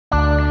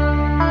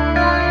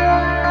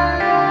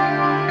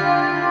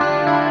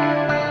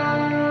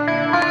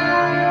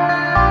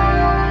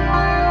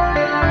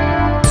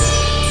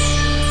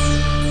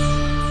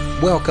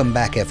Welcome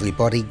back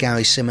everybody,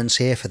 Gary Simmons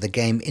here for the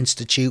Game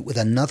Institute with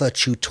another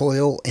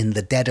tutorial in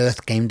the Dead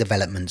Earth game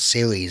development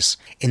series.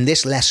 In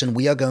this lesson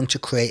we are going to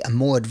create a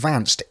more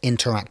advanced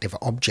interactive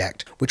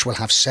object which will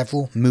have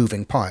several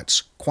moving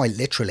parts, quite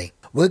literally.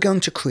 We're going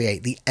to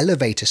create the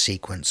elevator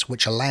sequence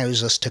which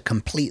allows us to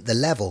complete the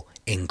level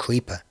in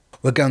Creeper.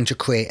 We're going to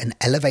create an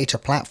elevator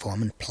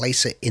platform and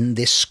place it in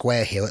this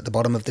square here at the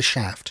bottom of the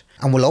shaft.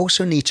 And we'll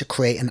also need to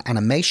create an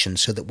animation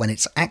so that when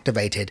it's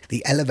activated,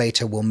 the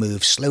elevator will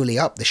move slowly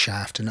up the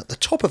shaft, and at the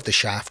top of the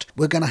shaft,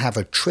 we're going to have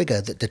a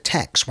trigger that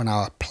detects when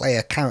our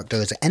player character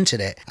has entered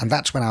it, and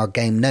that's when our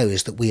game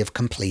knows that we have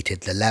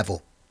completed the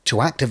level.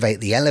 To activate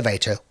the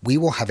elevator, we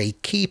will have a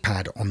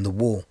keypad on the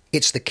wall.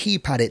 It's the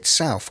keypad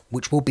itself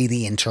which will be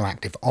the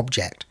interactive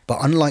object, but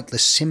unlike the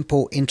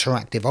simple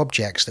interactive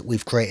objects that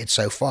we've created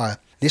so far,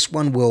 this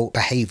one will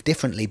behave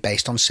differently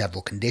based on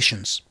several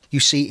conditions. You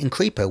see, in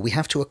Creeper we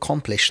have to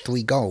accomplish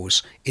 3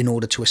 goals in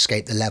order to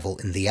escape the level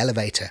in the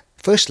elevator.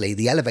 Firstly,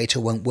 the elevator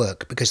won't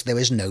work because there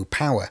is no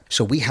power,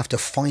 so we have to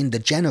find the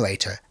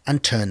generator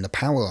and turn the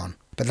power on.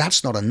 But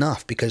that's not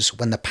enough, because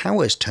when the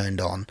power is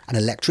turned on and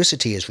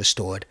electricity is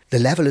restored, the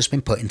level has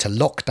been put into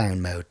lockdown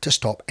mode to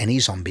stop any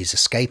zombies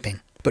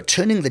escaping. But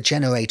turning the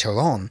generator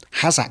on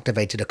has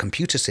activated a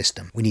computer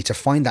system. We need to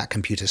find that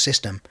computer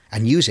system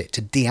and use it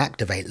to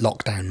deactivate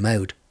lockdown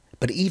mode.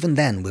 But even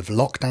then, with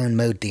lockdown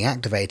mode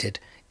deactivated,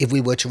 if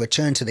we were to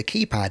return to the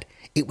keypad,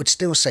 it would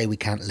still say we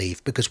can't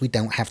leave because we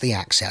don't have the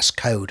access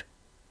code.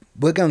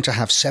 We're going to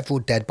have several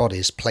dead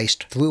bodies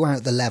placed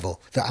throughout the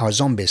level that our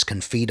zombies can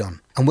feed on,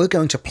 and we're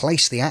going to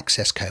place the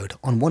access code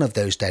on one of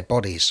those dead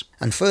bodies.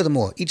 And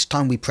furthermore, each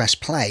time we press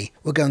play,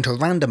 we're going to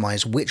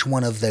randomize which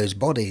one of those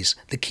bodies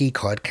the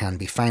keycard can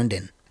be found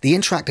in. The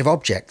interactive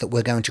object that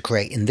we're going to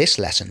create in this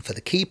lesson for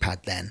the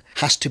keypad then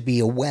has to be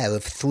aware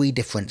of 3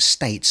 different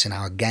states in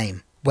our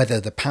game: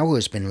 whether the power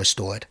has been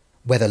restored,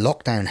 whether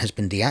lockdown has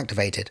been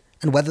deactivated,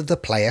 and whether the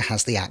player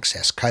has the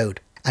access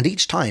code. And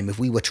each time, if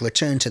we were to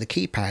return to the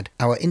keypad,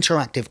 our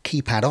interactive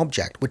keypad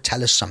object would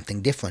tell us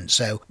something different.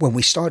 So when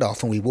we start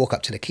off and we walk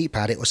up to the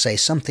keypad, it will say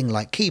something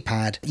like,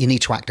 keypad, you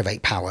need to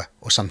activate power,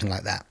 or something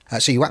like that.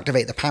 So you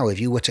activate the power.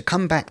 If you were to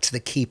come back to the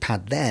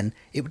keypad then,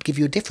 it would give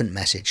you a different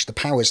message. The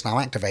power is now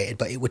activated,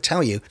 but it would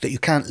tell you that you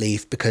can't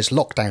leave because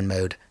lockdown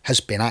mode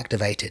has been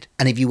activated.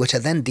 And if you were to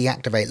then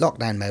deactivate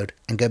lockdown mode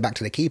and go back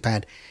to the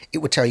keypad, it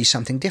would tell you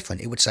something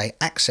different. It would say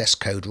access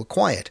code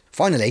required.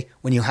 Finally,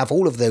 when you have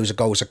all of those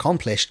goals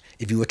accomplished,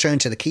 if you return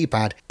to the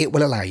keypad, it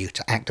will allow you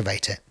to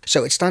activate it.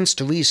 So it stands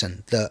to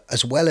reason that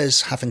as well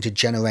as having to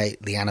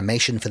generate the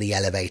animation for the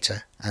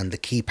elevator and the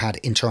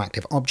keypad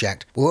interactive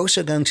object, we're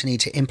also going to need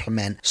to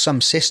implement some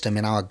system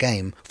in our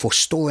game for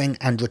storing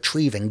and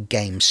retrieving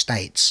game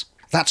states.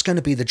 That's going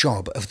to be the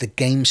job of the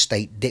Game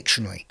State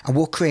Dictionary, and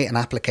we'll create an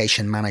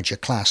application manager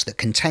class that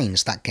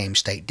contains that Game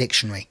State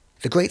Dictionary.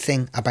 The great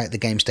thing about the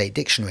Game State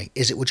Dictionary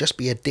is it will just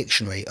be a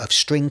dictionary of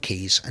string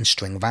keys and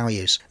string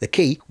values. The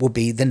key will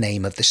be the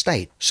name of the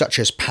state, such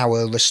as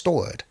power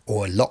restored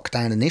or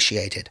lockdown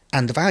initiated,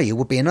 and the value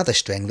will be another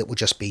string that will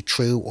just be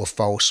true or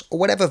false or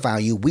whatever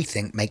value we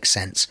think makes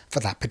sense for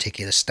that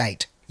particular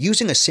state.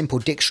 Using a simple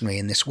dictionary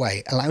in this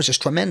way allows us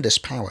tremendous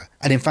power,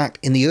 and in fact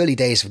in the early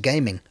days of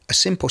gaming, a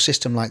simple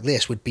system like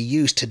this would be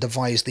used to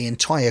devise the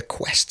entire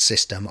quest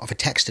system of a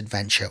text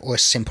adventure or a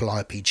simple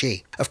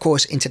RPG. Of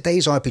course, in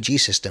today's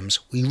RPG systems,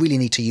 we really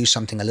need to use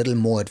something a little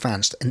more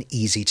advanced and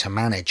easy to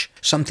manage,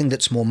 something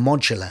that's more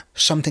modular,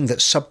 something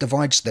that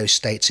subdivides those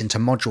states into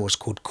modules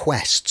called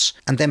quests,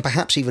 and then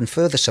perhaps even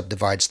further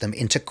subdivides them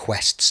into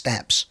quest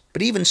steps.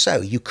 But even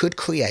so, you could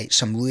create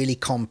some really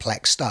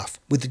complex stuff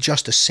with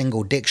just a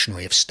single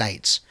dictionary of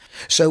states.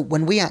 So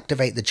when we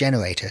activate the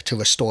generator to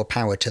restore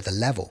power to the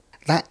level,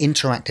 that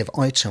interactive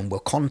item will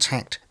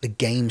contact the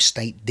Game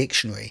State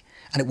Dictionary,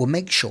 and it will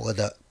make sure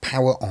that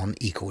power on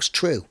equals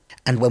true.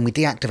 And when we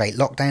deactivate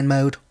lockdown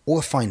mode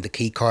or find the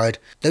keycard,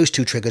 those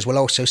 2 triggers will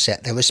also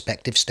set their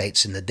respective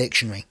states in the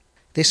dictionary.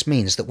 This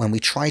means that when we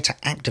try to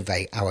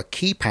activate our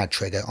keypad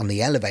trigger on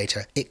the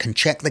elevator, it can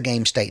check the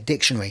Game State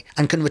Dictionary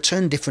and can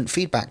return different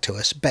feedback to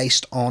us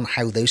based on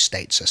how those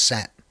states are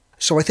set.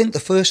 So I think the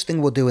first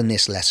thing we'll do in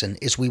this lesson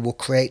is we will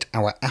create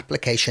our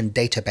application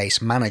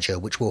database manager,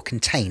 which will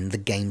contain the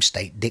Game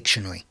State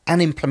Dictionary, and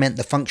implement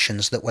the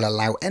functions that will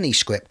allow any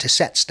script to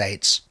set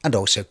states and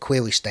also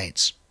query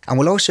states. And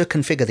we'll also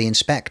configure the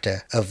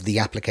inspector of the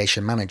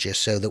application manager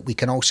so that we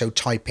can also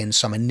type in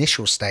some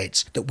initial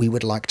states that we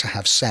would like to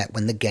have set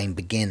when the game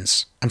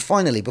begins. And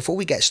finally, before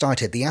we get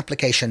started, the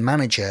application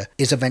manager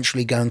is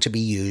eventually going to be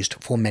used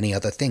for many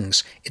other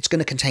things. It's going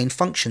to contain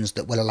functions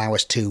that will allow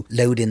us to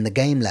load in the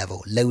game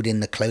level, load in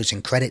the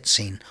closing credits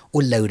scene,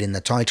 or load in the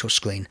title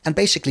screen, and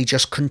basically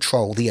just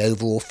control the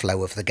overall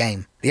flow of the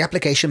game. The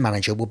application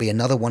manager will be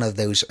another one of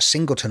those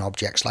singleton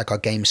objects like our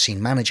game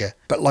scene manager,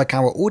 but like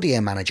our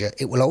audio manager,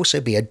 it will also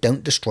be a a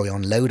don't destroy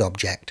on load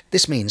object.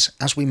 This means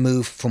as we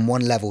move from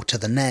one level to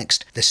the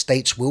next, the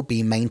states will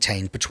be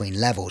maintained between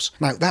levels.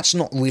 Now that's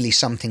not really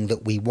something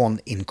that we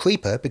want in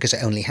Creeper because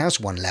it only has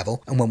one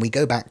level, and when we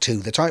go back to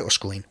the title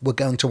screen, we're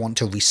going to want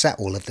to reset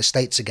all of the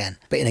states again.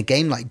 But in a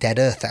game like Dead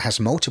Earth that has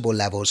multiple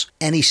levels,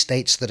 any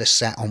states that are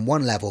set on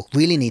one level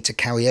really need to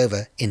carry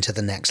over into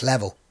the next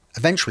level.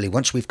 Eventually,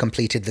 once we've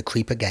completed the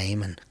Creeper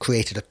game and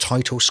created a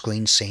title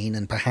screen scene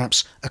and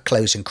perhaps a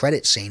closing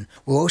credits scene,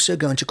 we're also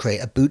going to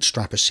create a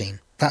bootstrapper scene.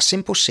 That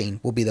simple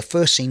scene will be the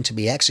first scene to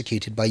be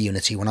executed by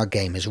Unity when our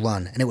game is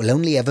run, and it will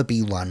only ever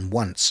be run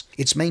once.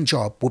 Its main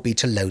job will be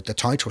to load the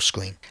title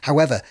screen.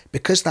 However,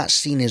 because that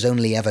scene is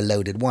only ever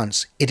loaded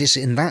once, it is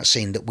in that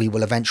scene that we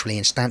will eventually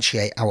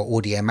instantiate our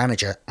audio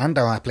manager and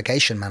our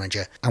application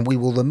manager, and we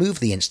will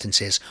remove the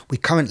instances we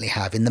currently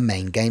have in the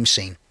main game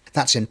scene.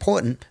 That's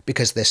important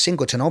because they're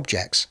singleton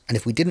objects, and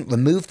if we didn't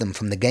remove them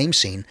from the game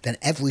scene, then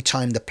every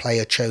time the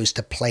player chose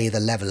to play the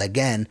level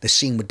again, the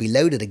scene would be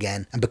loaded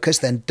again, and because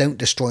then don't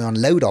destroy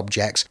on load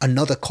objects,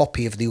 another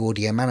copy of the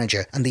audio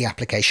manager and the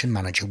application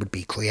manager would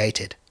be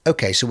created.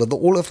 Okay, so with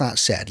all of that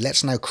said,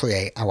 let's now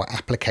create our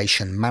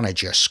application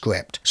manager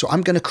script. So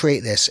I'm going to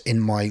create this in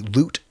my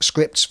root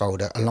scripts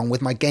folder along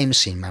with my game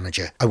scene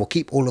manager. I will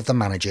keep all of the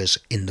managers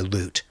in the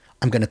root.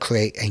 I'm going to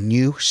create a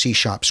new C#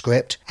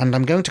 script, and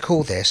I'm going to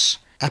call this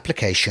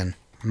application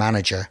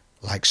manager,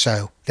 like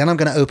so. Then I'm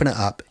going to open it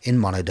up in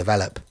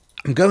MonoDevelop.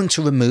 I'm going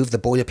to remove the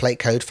boilerplate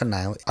code for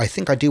now. I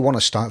think I do want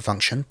a start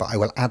function, but I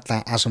will add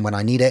that as and when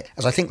I need it,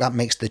 as I think that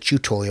makes the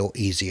tutorial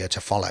easier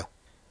to follow.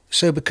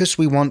 So because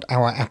we want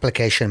our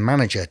application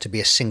manager to be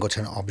a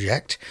singleton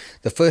object,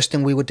 the first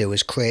thing we will do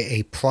is create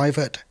a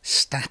private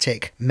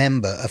static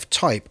member of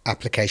type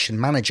application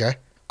manager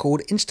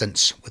called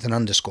instance with an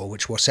underscore,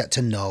 which we'll set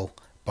to null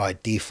by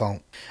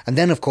default. And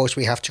then of course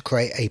we have to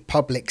create a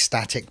public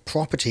static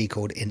property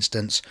called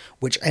instance,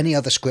 which any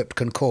other script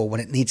can call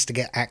when it needs to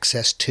get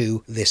access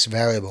to this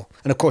variable.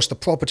 And of course the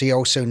property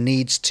also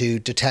needs to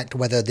detect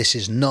whether this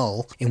is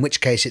null, in which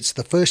case it's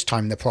the first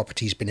time the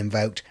property's been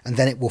invoked, and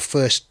then it will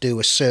first do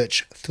a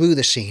search through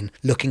the scene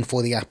looking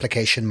for the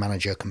application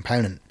manager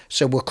component.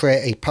 So we'll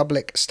create a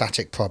public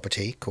static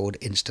property called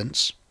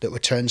instance that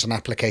returns an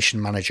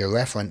application manager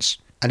reference,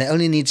 and it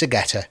only needs a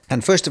getter.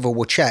 And first of all,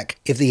 we'll check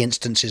if the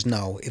instance is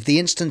null. If the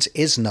instance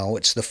is null,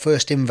 it's the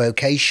first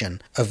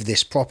invocation of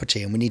this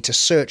property, and we need to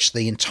search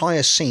the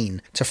entire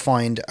scene to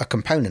find a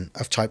component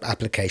of type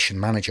application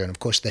manager, and of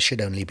course there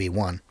should only be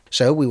one.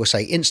 So we will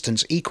say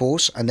instance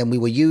equals, and then we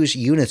will use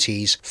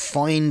Unity's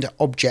find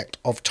object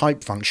of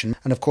type function,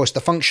 and of course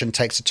the function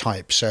takes a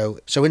type, so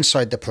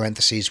inside the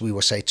parentheses we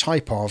will say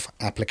type of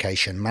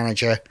application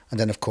manager, and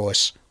then of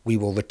course we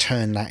will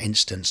return that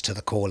instance to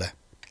the caller.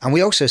 And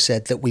we also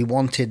said that we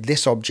wanted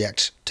this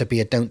object to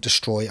be a don't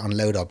destroy on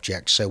load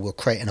object, so we'll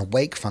create an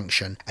awake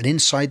function, and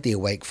inside the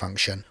awake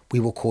function we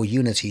will call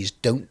Unity's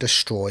don't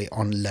destroy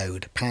on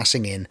load,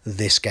 passing in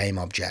this game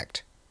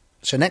object.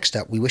 So next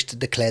up we wish to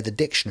declare the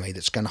dictionary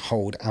that's going to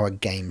hold our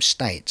game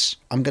states.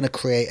 I'm going to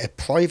create a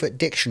private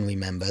dictionary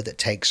member that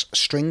takes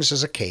strings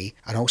as a key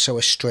and also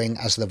a string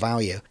as the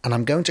value, and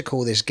I'm going to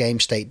call this game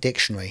state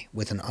dictionary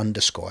with an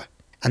underscore.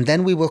 And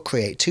then we will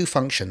create two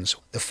functions.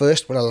 The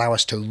first will allow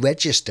us to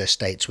register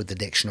states with the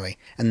dictionary,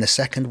 and the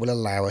second will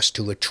allow us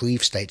to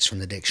retrieve states from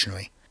the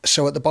dictionary.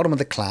 So at the bottom of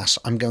the class,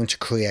 I'm going to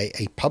create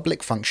a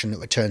public function that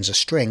returns a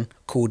string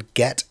called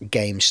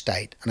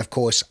getGameState. And of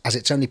course, as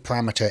its only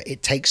parameter,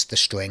 it takes the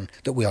string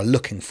that we are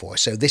looking for.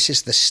 So this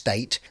is the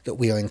state that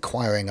we are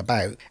inquiring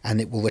about,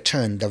 and it will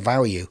return the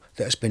value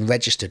that has been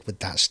registered with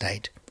that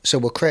state. So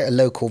we'll create a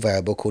local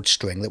variable called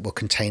string that will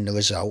contain the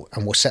result,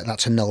 and we'll set that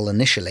to null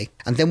initially,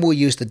 and then we'll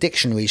use the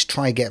dictionary's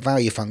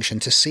try_get_value function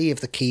to see if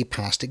the key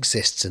passed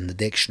exists in the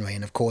dictionary,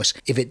 and of course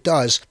if it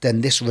does,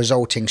 then this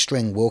resulting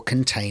string will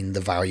contain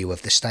the value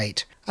of the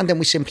state, and then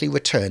we simply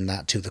return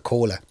that to the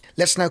caller.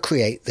 Let's now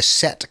create the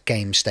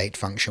setGameState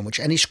function, which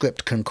any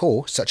script can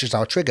call, such as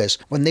our triggers,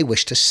 when they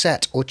wish to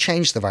set or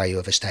change the value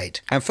of a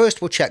state. And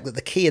first we'll check that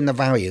the key in the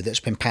value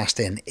that's been passed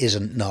in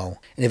isn't null.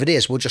 And if it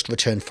is, we'll just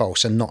return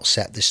false and not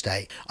set the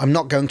state. I'm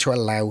not going to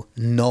allow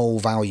null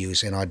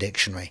values in our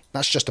dictionary.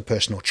 That's just a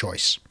personal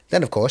choice.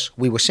 Then of course,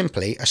 we will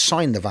simply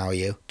assign the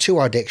value to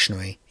our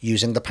dictionary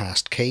using the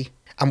passed key,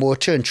 and we'll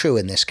return true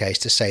in this case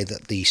to say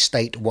that the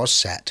state was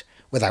set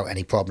without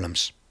any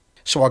problems.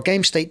 So our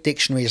game state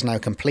dictionary is now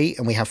complete,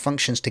 and we have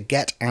functions to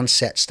get and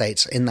set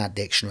states in that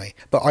dictionary.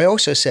 But I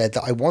also said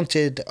that I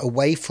wanted a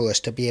way for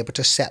us to be able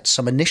to set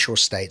some initial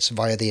states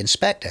via the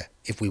inspector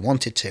if we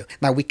wanted to.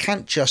 Now we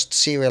can't just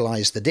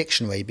serialize the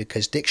dictionary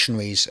because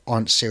dictionaries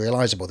aren't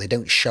serializable. They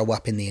don't show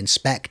up in the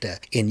inspector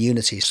in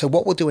Unity. So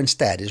what we'll do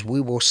instead is we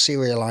will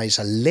serialize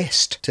a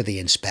list to the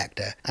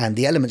inspector, and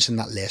the elements in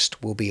that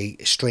list will be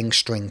string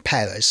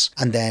pairs,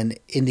 and then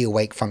in the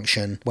awake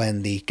function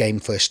when the game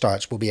first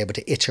starts we'll be able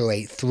to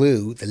iterate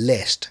through the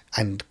list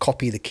and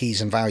copy the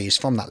keys and values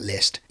from that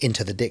list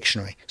into the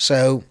dictionary.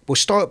 So we'll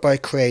start by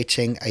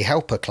creating a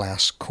helper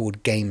class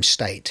called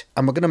GameState,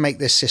 and we're going to make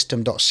this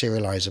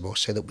system.serializable. material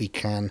so that we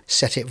can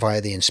set it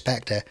via the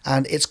inspector.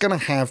 And it's going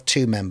to have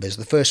two members.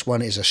 The first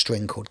one is a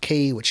string called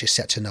key, which is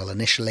set to null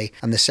initially,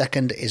 and the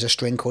second is a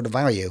string called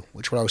value,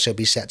 which will also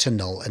be set to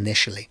null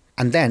initially.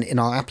 And then in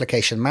our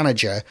application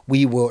manager,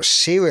 we will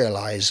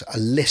serialize a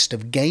list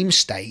of game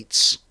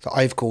states that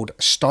I've called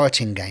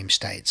starting game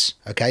states.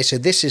 Okay, so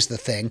this is the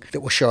thing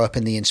that will show up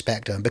in the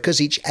inspector. And because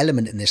each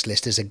element in this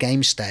list is a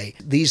game state,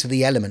 these are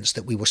the elements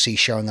that we will see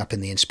showing up in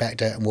the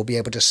inspector, and we'll be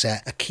able to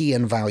set a key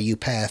and value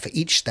pair for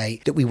each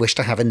state that we wish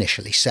to have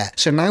initially set.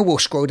 So now we'll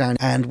scroll down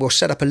and we'll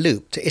set up a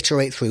loop to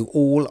iterate through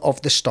all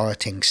of the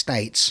starting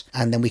states,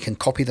 and then we can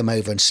copy them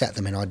over and set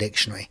them in our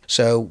dictionary.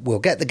 So we'll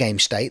get the game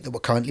state that we're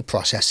currently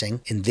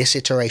processing in this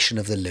iteration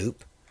of the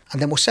loop,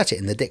 and then we'll set it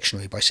in the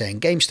dictionary by saying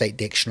game state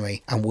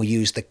dictionary, and we'll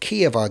use the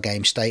key of our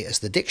game state as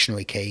the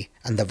dictionary key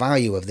and the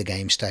value of the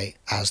game state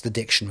as the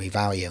dictionary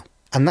value.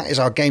 And that is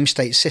our game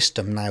state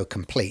system now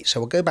complete. So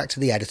we'll go back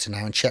to the editor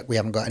now and check we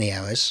haven't got any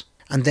errors.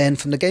 And then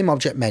from the game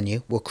object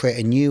menu, we'll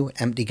create a new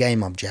empty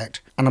game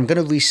object, and I'm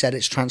going to reset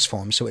its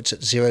transform so it's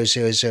at 0,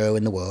 0, 0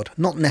 in the world.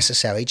 Not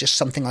necessary, just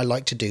something I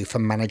like to do for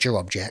manager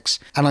objects.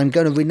 And I'm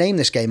going to rename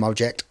this game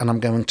object, and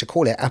I'm going to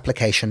call it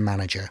application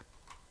manager.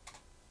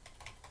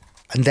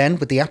 And then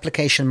with the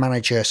application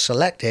manager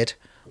selected,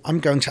 I'm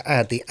going to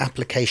add the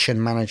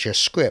application manager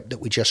script that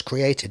we just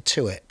created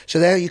to it. So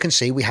there you can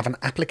see we have an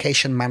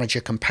application manager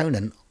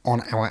component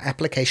on our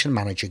application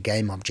manager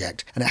game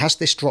object, and it has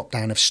this drop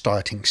down of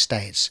starting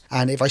states.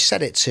 And if I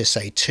set it to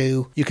say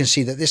 2, you can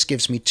see that this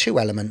gives me 2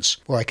 elements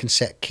where I can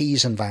set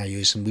keys and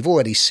values, and we've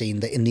already seen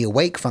that in the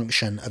awake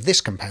function of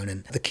this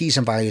component, the keys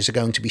and values are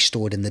going to be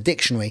stored in the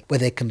dictionary where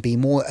they can be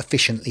more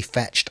efficiently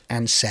fetched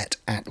and set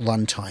at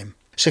runtime.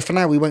 So for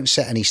now we won't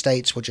set any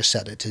states, we'll just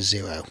set it to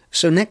 0.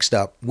 So next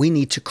up we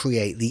need to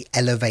create the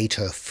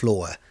elevator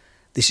floor.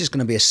 This is going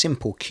to be a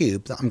simple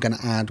cube that I'm going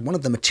to add one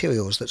of the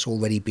materials that's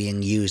already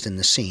being used in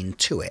the scene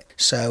to it.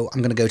 So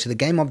I'm going to go to the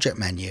game object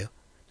menu,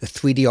 the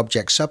 3D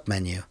object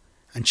submenu,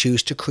 and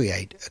choose to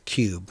create a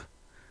cube.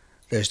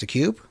 There's the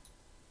cube.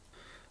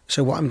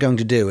 So what I'm going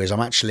to do is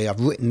I've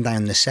written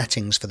down the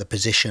settings for the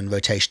position,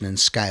 rotation and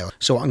scale.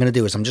 So what I'm going to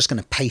do is I'm just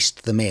going to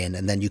paste them in,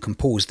 and then you can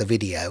pause the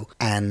video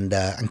and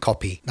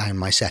copy down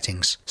my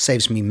settings.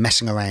 Saves me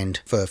messing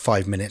around for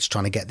 5 minutes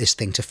trying to get this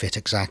thing to fit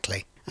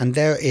exactly. And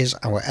there is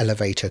our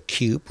elevator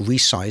cube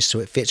resized so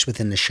it fits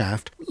within the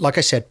shaft. Like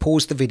I said,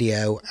 pause the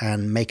video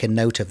and make a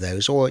note of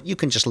those, or you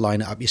can just line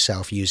it up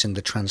yourself using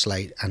the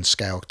translate and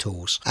scale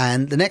tools.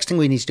 And the next thing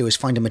we need to do is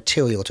find a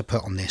material to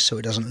put on this so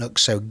it doesn't look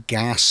so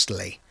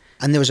ghastly.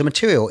 And there was a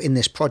material in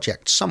this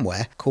project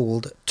somewhere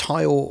called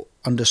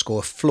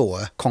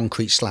tile_floor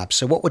concrete slab.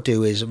 So what we'll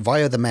do is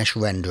via the mesh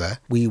renderer,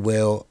 we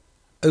will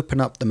open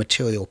up the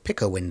material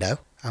picker window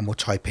and we'll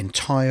type in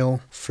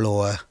tile,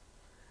 floor,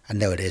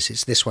 and there it is.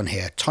 It's this one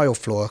here, tile,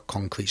 floor,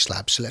 concrete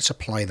slab. So let's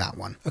apply that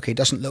one. Okay, it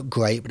doesn't look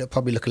great, but it'll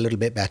probably look a little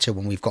bit better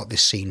when we've got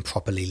this scene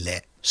properly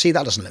lit. See,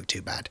 that doesn't look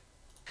too bad.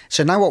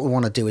 So now what we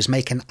want to do is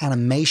make an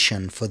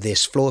animation for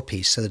this floor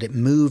piece so that it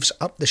moves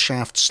up the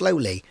shaft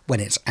slowly when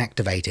it's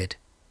activated.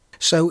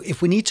 So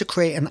if we need to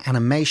create an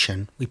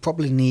animation, we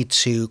probably need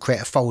to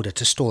create a folder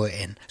to store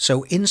it in.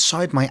 So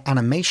inside my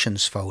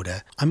animations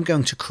folder, I'm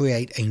going to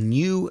create a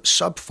new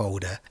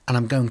subfolder, and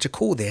I'm going to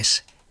call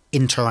this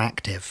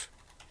interactive.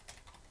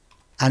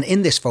 And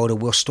in this folder,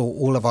 we'll store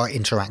all of our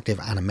interactive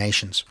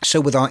animations. So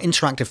with our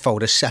interactive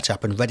folder set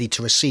up and ready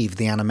to receive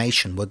the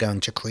animation we're going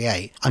to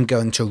create, I'm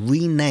going to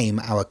rename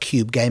our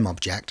cube game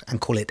object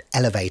and call it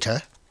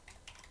elevator,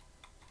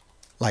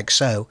 like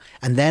so,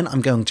 and then I'm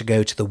going to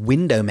go to the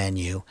window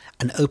menu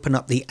and open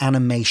up the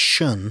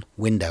animation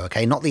window,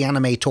 okay, not the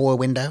animator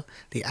window,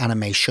 the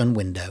animation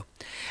window.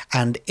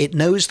 And it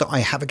knows that I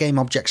have a game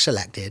object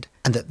selected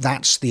and that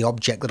that's the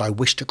object that I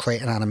wish to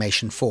create an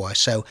animation for.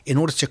 So in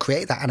order to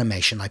create that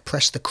animation, I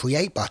press the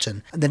create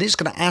button, and then it's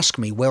going to ask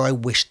me where I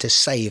wish to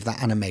save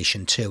that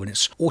animation to, and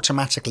it's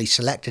automatically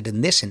selected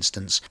in this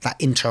instance that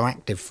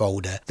interactive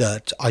folder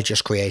that I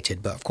just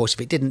created. But of course,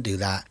 if it didn't do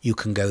that, you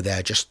can go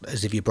there just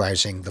as if you're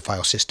browsing the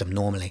file system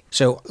normally.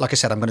 So like I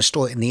said, I'm going to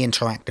store it in the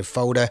interactive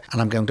folder,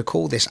 and I'm going to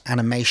call this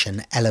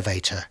animation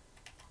elevator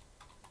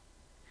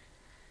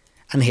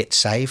and hit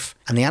save,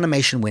 and the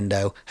animation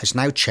window has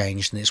now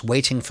changed and it's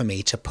waiting for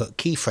me to put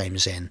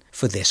keyframes in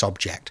for this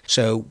object.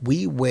 So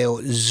we will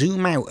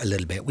zoom out a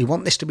little bit. We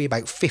want this to be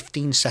about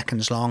 15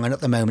 seconds long, and at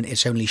the moment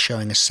it's only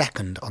showing a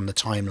second on the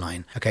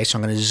timeline. Okay, so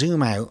I'm going to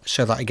zoom out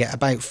so that I get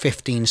about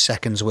 15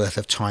 seconds worth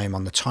of time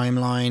on the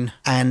timeline,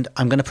 and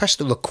I'm going to press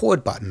the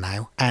record button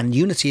now, and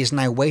Unity is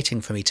now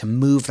waiting for me to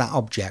move that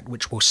object,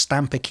 which will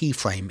stamp a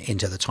keyframe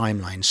into the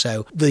timeline.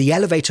 So the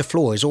elevator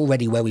floor is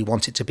already where we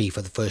want it to be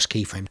for the first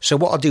keyframe. So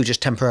what I'll do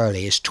just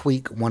temporarily is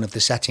tweak one of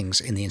the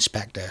settings in the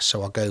inspector.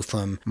 So I'll go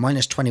from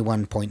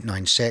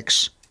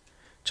 -21.96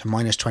 to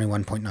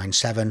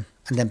 -21.97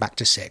 and then back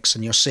to 6,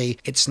 and you'll see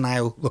it's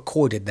now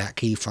recorded that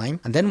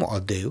keyframe. And then what I'll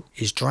do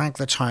is drag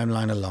the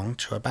timeline along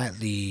to about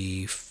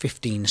the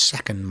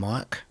 15-second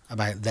mark,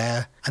 about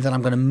there, and then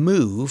I'm going to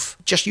move,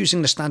 just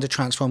using the standard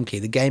transform key,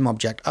 the game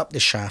object up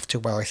the shaft to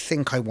where I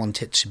think I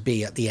want it to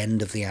be at the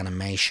end of the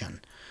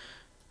animation.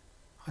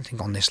 I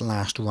think on this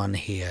last run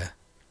here,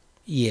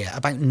 yeah,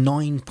 about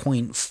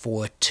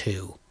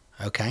 9.42.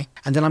 Okay,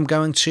 and then I'm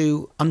going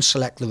to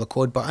unselect the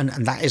record button,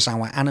 and that is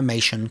our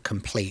animation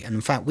complete. And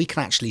in fact, we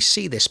can actually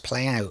see this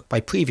play out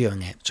by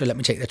previewing it. So let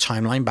me take the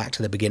timeline back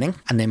to the beginning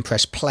and then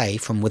press play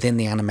from within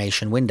the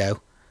animation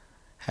window.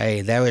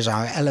 Hey, there is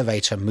our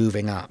elevator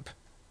moving up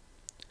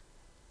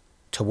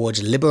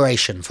towards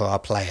liberation for our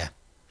player.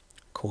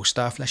 Cool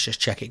stuff. Let's just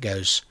check it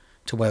goes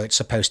to where it's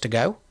supposed to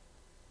go.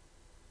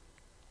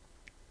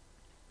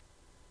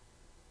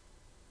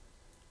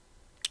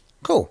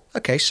 Cool.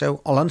 Okay, so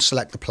I'll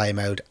unselect the play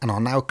mode and I'll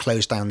now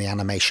close down the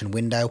animation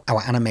window.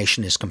 Our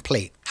animation is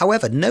complete.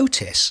 However,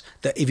 notice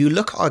that if you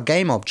look at our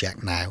game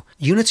object now,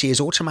 Unity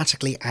has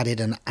automatically added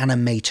an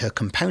animator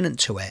component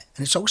to it,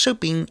 and it's also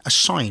been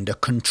assigned a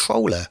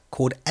controller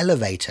called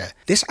Elevator.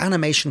 This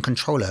animation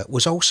controller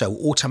was also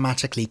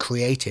automatically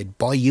created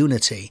by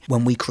Unity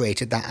when we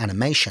created that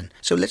animation.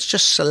 So let's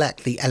just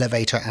select the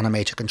Elevator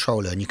animator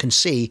controller, and you can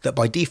see that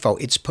by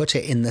default it's put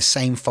it in the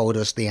same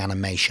folder as the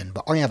animation,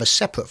 but I have a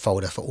separate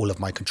folder for all of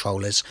my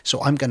controllers,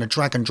 so I'm going to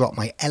drag and drop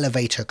my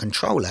Elevator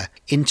controller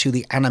into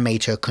the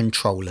Animator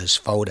Controllers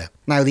folder.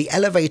 Now, the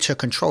Elevator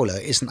controller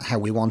isn't how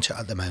we want it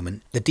at the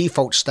moment. The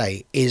default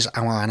state is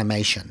our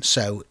animation,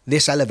 so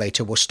this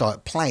elevator will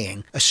start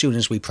playing as soon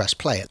as we press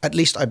play. At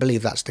least I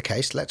believe that's the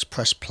case. Let's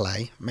press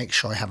play, make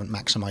sure I haven't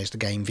maximized the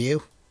game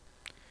view.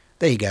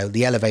 There you go,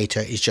 the elevator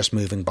is just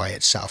moving by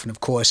itself, and of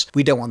course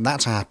we don't want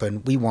that to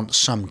happen. We want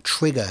some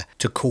trigger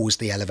to cause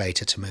the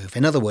elevator to move.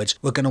 In other words,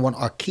 we're going to want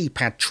our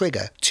keypad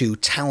trigger to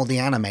tell the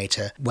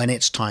animator when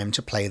it's time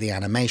to play the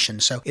animation.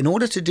 So in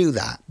order to do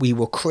that, we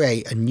will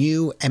create a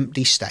new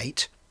empty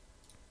state,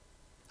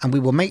 and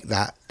we will make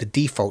that the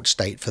default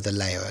state for the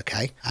layer,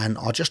 okay? And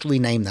I'll just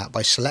rename that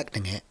by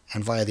selecting it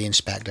and via the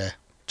inspector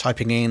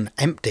typing in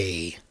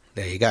empty.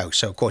 There you go.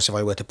 So of course if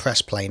I were to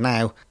press play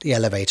now, the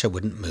elevator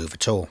wouldn't move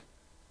at all.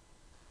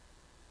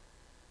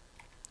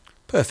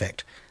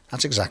 Perfect.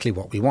 That's exactly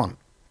what we want.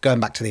 Going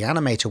back to the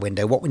animator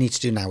window, what we need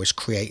to do now is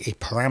create a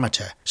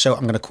parameter. So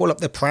I'm going to call up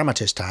the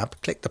parameters tab,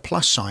 click the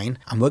plus sign,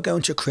 and we're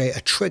going to create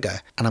a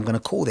trigger, and I'm going to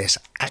call this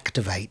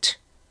activate.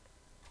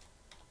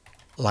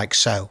 Like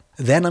so.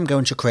 Then I'm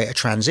going to create a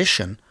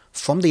transition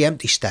from the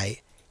empty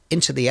state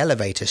into the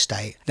elevator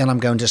state. Then I'm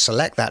going to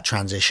select that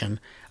transition,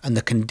 and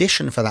the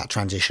condition for that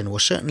transition will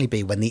certainly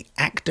be when the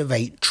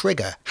activate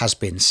trigger has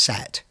been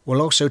set.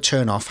 We'll also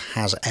turn off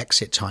has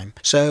exit time.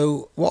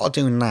 So what I'll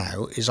do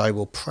now is I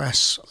will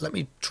press, let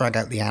me drag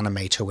out the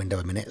animator window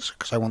a minute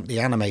because I want the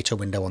animator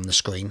window on the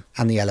screen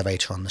and the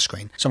elevator on the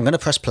screen. So I'm going to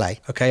press play.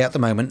 Okay, at the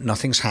moment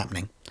nothing's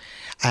happening.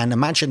 And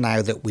imagine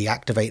now that we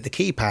activate the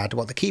keypad.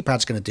 What the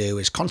keypad's going to do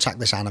is contact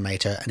this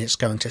animator, and it's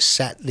going to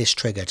set this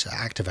trigger to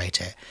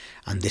activate it.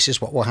 And this is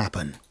what will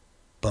happen.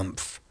 Bump.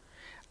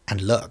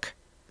 And look.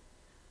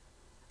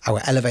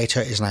 Our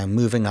elevator is now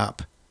moving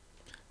up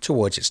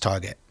towards its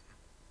target.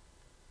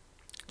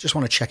 Just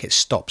want to check it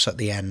stops at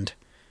the end.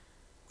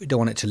 We don't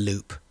want it to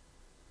loop.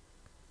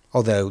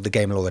 Although the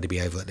game will already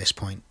be over at this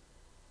point.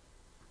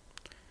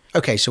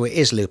 Okay, so it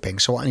is looping,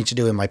 so what I need to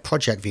do in my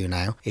project view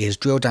now is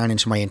drill down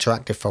into my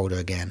interactive folder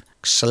again,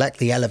 select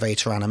the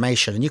elevator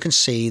animation, and you can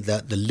see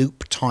that the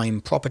loop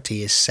time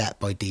property is set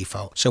by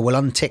default. So we'll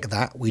untick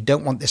that. We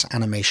don't want this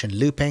animation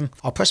looping.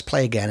 I'll press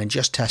play again and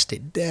just test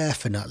it.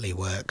 Definitely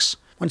works.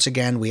 Once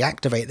again, we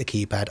activate the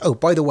keypad. Oh,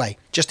 by the way,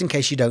 just in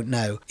case you don't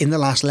know, in the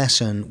last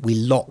lesson, we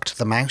locked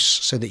the mouse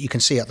so that you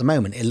can see at the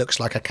moment, it looks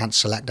like I can't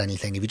select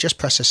anything. If you just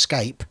press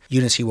escape,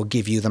 Unity will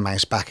give you the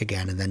mouse back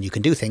again, and then you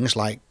can do things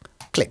like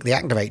click the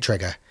activate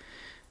trigger.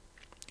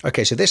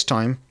 Okay, so this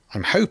time,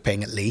 I'm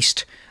hoping at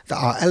least, that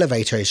our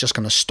elevator is just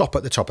going to stop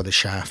at the top of the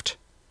shaft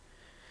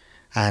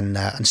and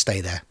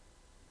stay there.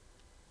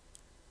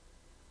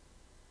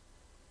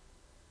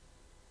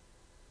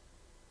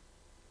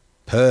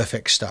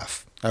 Perfect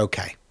stuff.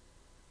 Okay.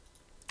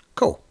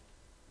 Cool.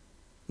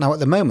 Now at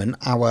the moment,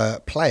 our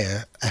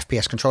player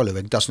FPS controller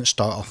rig doesn't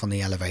start off on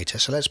the elevator,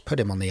 so let's put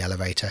him on the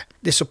elevator.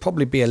 This will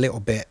probably be a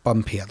little bit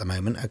bumpy at the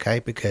moment, okay,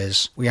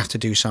 because we have to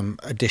do some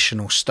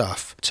additional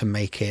stuff to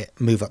make it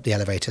move up the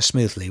elevator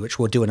smoothly, which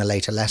we'll do in a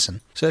later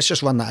lesson. So let's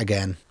just run that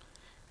again.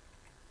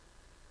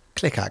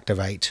 Click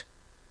activate.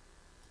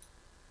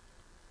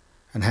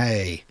 And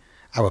hey,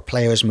 our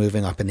player is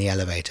moving up in the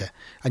elevator,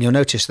 and you'll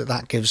notice that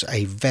that gives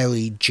a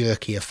very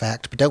jerky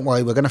effect, but don't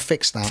worry, we're going to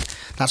fix that.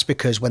 That's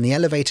because when the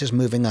elevator is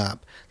moving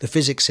up, the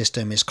physics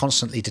system is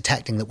constantly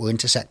detecting that we're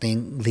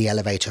intersecting the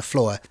elevator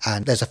floor,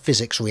 and there's a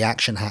physics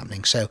reaction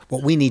happening. So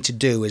what we need to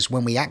do is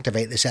when we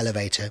activate this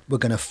elevator, we're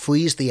going to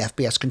freeze the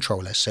FPS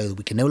controller so that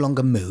we can no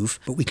longer move,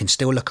 but we can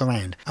still look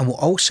around, and we'll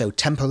also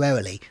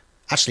temporarily,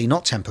 actually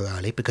not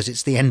temporarily because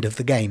it's the end of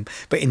the game,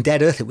 but in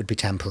Dead Earth it would be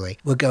temporary.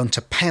 We're going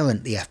to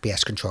parent the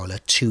FPS controller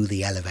to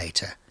the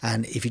elevator.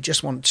 And if you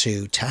just want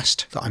to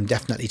test that I'm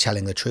definitely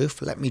telling the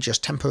truth, let me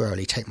just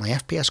temporarily take my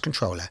FPS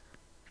controller,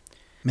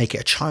 make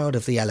it a child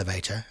of the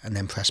elevator, and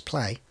then press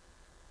play.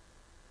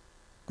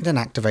 And then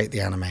activate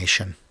the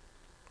animation.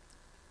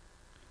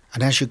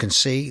 And as you can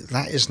see,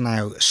 that is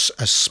now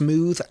as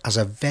smooth as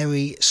a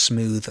very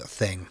smooth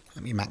thing.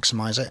 Let me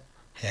maximize it.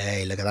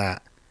 Hey, look at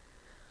that.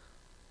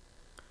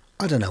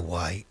 I don't know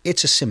why.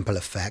 It's a simple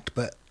effect,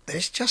 but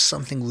there's just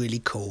something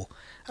really cool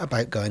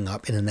about going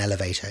up in an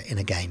elevator in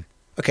a game.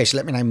 Okay, so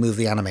let me now move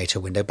the animator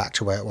window back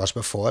to where it was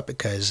before,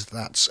 because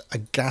that's a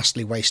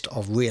ghastly waste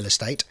of real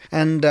estate.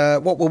 And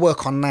what we'll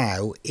work on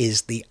now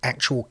is the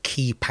actual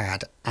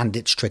keypad and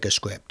its trigger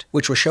script,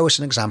 which will show us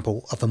an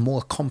example of a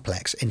more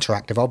complex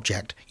interactive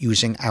object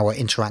using our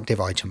interactive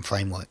item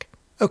framework.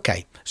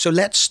 Okay, so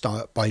let's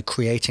start by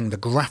creating the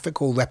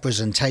graphical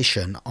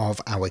representation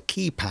of our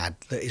keypad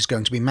that is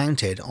going to be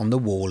mounted on the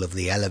wall of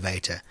the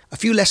elevator. A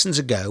few lessons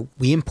ago,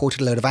 we imported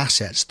a load of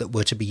assets that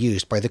were to be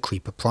used by the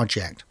Creeper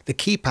project. The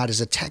keypad is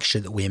a texture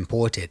that we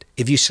imported.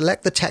 If you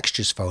select the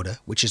textures folder,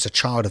 which is a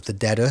child of the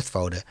Dead Earth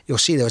folder, you'll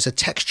see there is a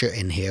texture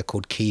in here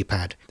called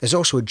keypad. There's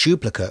also a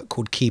duplicate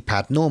called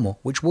keypad normal,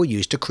 which we'll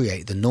use to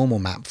create the normal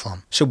map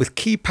from. So with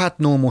keypad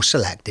normal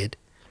selected,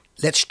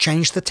 let's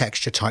change the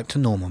texture type to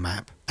normal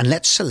map, and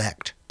let's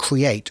select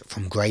create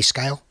from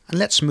grayscale, and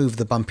let's move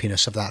the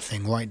bumpiness of that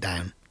thing right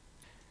down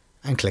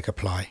and click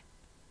apply.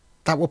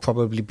 That will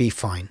probably be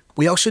fine.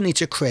 We also need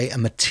to create a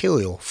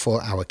material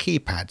for our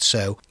keypad,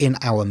 so in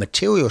our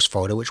materials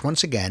folder, which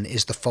once again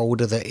is the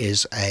folder that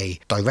is a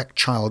direct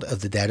child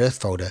of the Dead Earth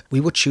folder, we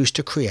will choose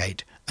to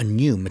create a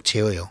new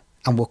material,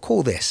 and we'll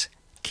call this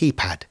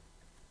keypad.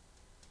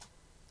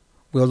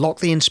 We'll lock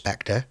the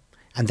inspector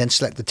and then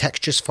select the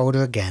textures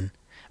folder again,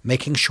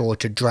 making sure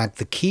to drag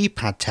the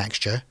keypad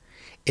texture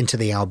into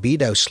the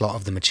albedo slot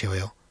of the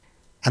material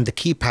and the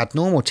keypad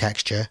normal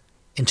texture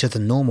into the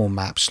normal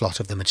map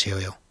slot of the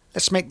material.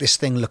 Let's make this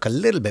thing look a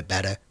little bit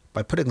better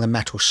by putting the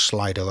metal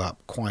slider up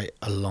quite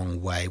a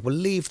long way. We'll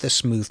leave the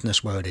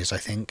smoothness where it is, I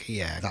think.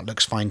 Yeah, that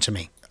looks fine to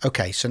me.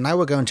 Okay, so now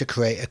we're going to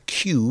create a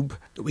cube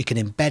that we can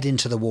embed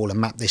into the wall and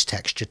map this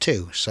texture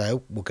to.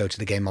 So we'll go to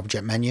the game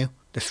object menu,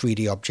 the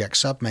 3D object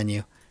sub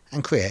menu,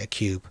 and create a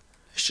cube.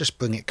 Let's just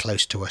bring it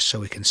close to us so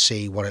we can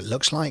see what it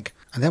looks like.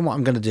 And then what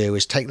I'm going to do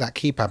is take that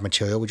keypad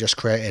material we just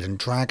created and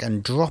drag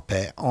and drop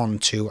it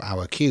onto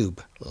our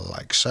cube,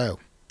 like so.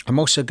 I'm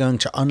also going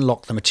to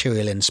unlock the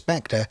material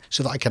inspector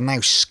so that I can now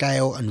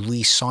scale and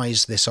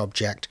resize this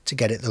object to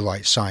get it the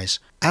right size.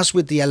 As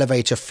with the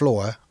elevator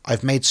floor,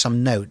 I've made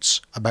some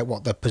notes about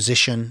what the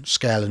position,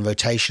 scale and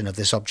rotation of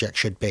this object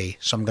should be.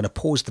 So I'm going to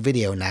pause the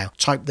video now,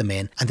 type them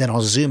in, and then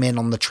I'll zoom in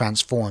on the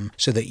transform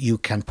so that you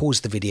can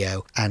pause the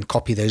video and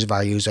copy those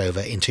values over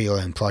into your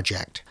own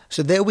project.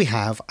 So there we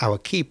have our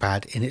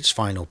keypad in its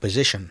final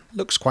position.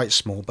 Looks quite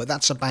small, but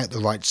that's about the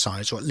right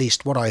size, or at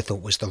least what I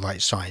thought was the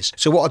right size.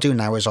 So what I'll do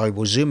now is I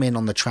will zoom in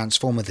on the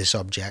transform of this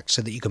object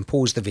so that you can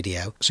pause the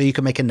video, so you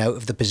can make a note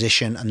of the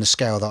position and the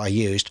scale that I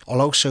used. I'll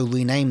also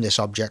rename this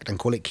object and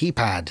call it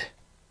keypad.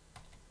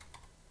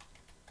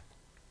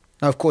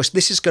 Now, of course,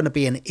 this is going to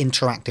be an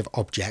interactive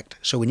object,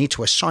 so we need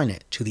to assign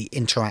it to the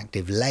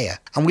interactive layer.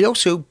 And we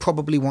also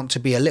probably want to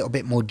be a little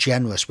bit more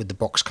generous with the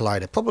box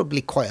collider,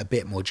 probably quite a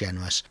bit more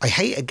generous. I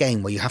hate a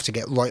game where you have to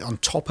get right on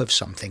top of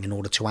something in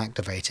order to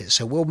activate it,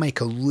 so we'll make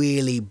a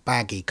really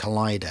baggy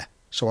collider.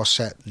 So I'll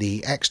set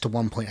the X to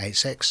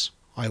 1.86,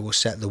 I will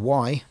set the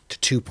Y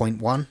to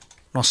 2.1, and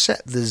I'll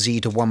set the Z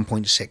to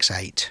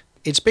 1.68.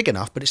 It's big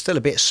enough, but it's still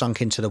a bit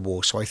sunk into the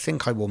wall, so I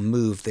think I will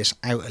move this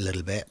out a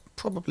little bit.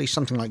 Probably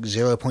something like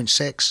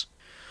 0.6.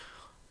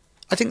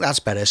 I think that's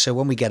better, so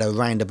when we get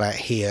around about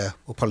here,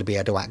 we'll probably be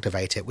able to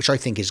activate it, which I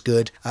think is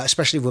good,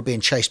 especially if we're being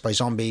chased by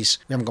zombies.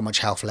 We haven't got much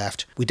health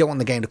left. We don't want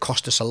the game to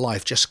cost us a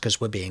life just because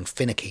we're being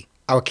finicky.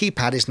 Our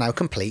keypad is now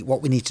complete.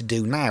 What we need to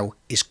do now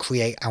is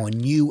create our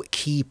new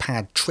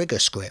keypad trigger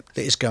script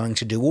that is going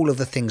to do all of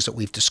the things that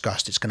we've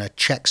discussed. It's going to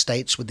check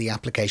states with the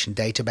application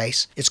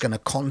database. It's going to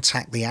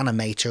contact the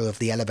animator of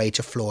the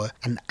elevator floor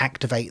and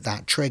activate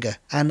that trigger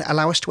and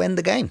allow us to end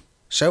the game.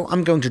 So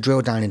I'm going to drill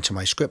down into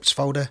my scripts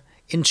folder,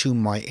 into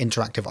my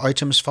interactive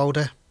items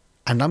folder,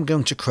 and I'm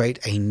going to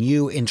create a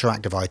new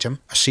interactive item,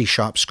 a C#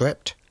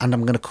 script, and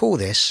I'm going to call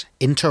this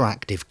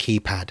interactive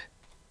keypad.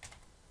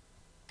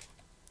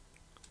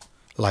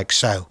 Like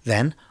so.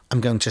 Then I'm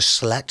going to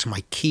select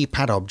my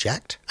keypad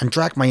object and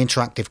drag my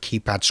interactive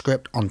keypad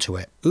script onto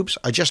it. Oops,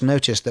 I just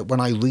noticed that when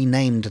I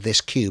renamed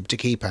this cube to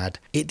keypad,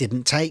 it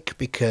didn't take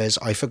because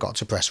I forgot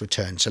to press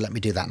return. So let me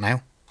do that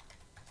now.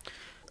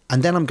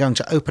 And then I'm going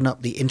to open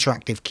up the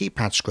interactive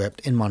keypad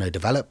script in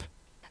MonoDevelop,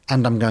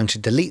 and I'm going to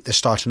delete the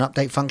start and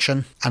update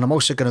function, and I'm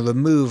also going to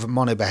remove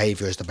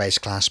MonoBehavior as the base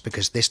class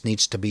because this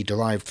needs to be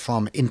derived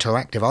from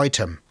interactive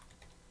item.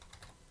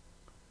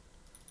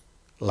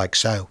 Like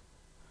so.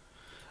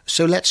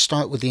 So let's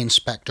start with the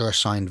inspector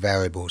assigned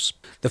variables.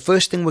 The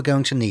first thing we're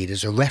going to need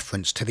is a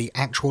reference to the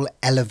actual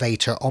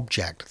elevator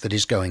object that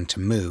is going to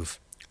move.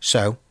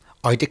 So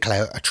I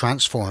declare a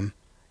transform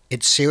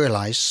It's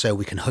serialized so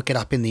we can hook it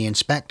up in the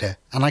inspector,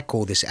 and I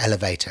call this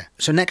elevator.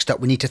 So next up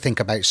we need to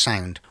think about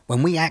sound.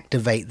 When we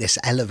activate this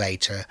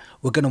elevator,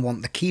 we're going to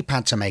want the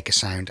keypad to make a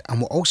sound, and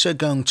we're also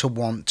going to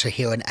want to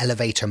hear an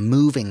elevator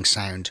moving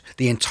sound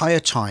the entire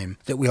time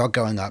that we are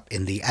going up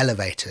in the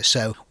elevator.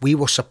 So we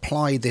will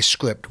supply this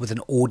script with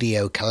an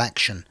audio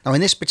collection. Now in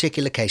this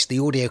particular case, the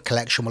audio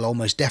collection will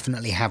almost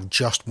definitely have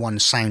just one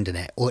sound in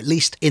it, or at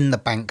least in the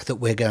bank that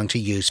we're going to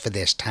use for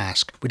this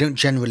task. We don't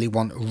generally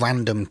want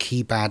random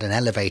keypad and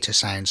elevator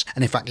sounds,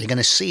 and in fact you're going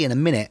to see in a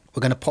minute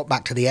we're going to pop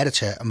back to the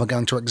editor and we're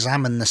going to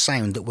examine the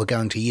sound that we're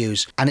going to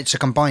use, and it's a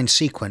combined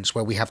sequence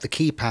where we have the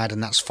keypad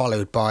and that's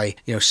followed by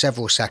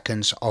several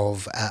seconds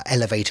of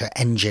elevator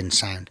engine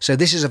sound. So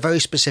this is a very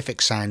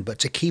specific sound, but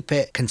to keep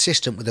it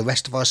consistent with the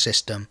rest of our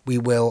system we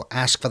will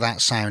ask for that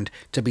sound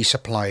to be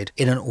supplied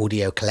in an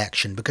audio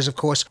collection, because of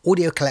course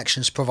audio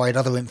collections provide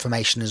other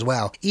information as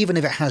well. Even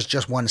if it has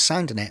just one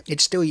sound in it,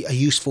 it's still a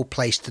useful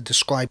place to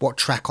describe what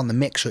track on the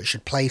mixer it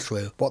should play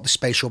through, what the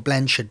spatial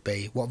blend should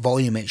be, what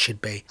volume it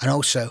should be, and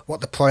also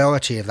what the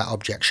priority of that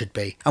object should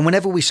be. And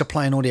whenever we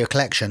supply an audio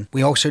collection,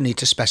 we also need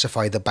to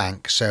specify the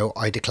bank. So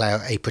I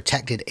declare a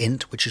protected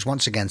int, which is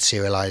once again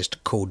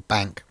serialized, called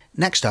bank.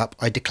 Next up,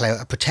 I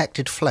declare a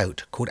protected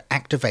float called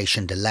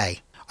activation delay.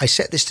 I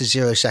set this to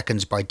 0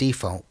 seconds by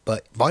default,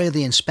 but via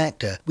the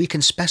inspector we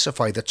can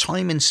specify the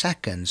time in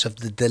seconds of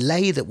the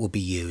delay that will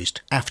be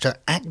used after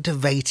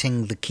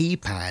activating the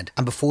keypad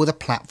and before the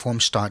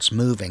platform starts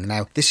moving.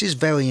 Now this is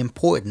very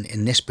important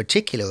in this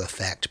particular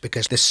effect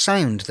because the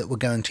sound that we're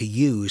going to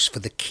use for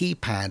the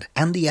keypad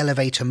and the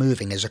elevator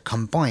moving is a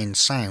combined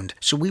sound,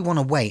 so we want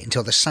to wait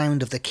until the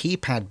sound of the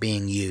keypad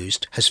being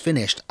used has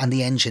finished and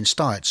the engine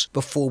starts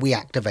before we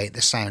activate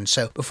the sound.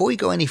 So before we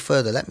go any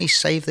further, let me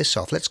save this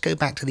off. Let's go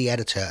back to the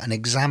editor and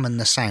examine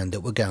the sound that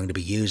we're going to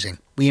be using.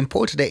 We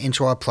imported it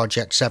into our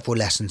project several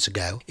lessons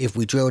ago. If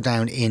we drill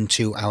down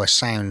into our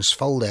sounds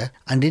folder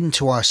and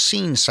into our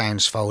scene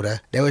sounds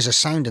folder, there is a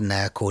sound in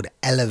there called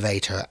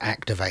elevator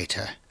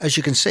activator. As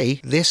you can see,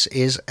 this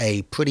is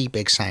a pretty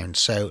big sound,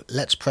 so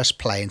let's press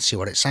play and see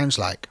what it sounds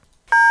like.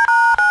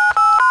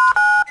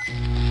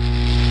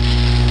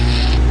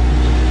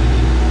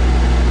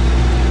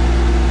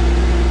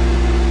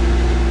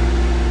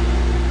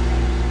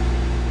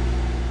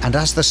 And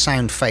as the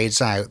sound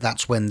fades out,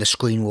 that's when the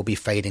screen will be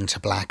fading to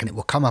black and it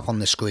will come up on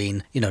the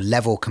screen,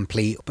 level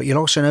complete. But you'll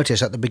also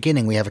notice at the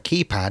beginning we have a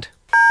keypad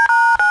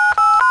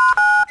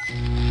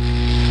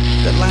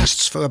that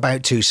lasts for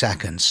about 2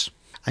 seconds.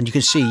 And you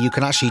can see, you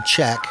can actually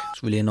check,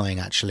 it's really annoying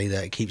actually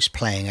that it keeps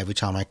playing every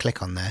time I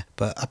click on there,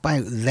 but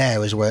about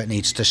there is where it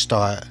needs to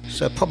start.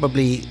 So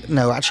probably,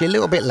 no, actually a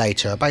little bit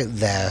later, about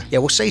there. Yeah,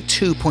 we'll say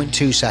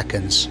 2.2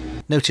 seconds.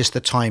 Notice the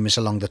time is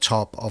along the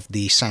top of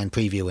the sound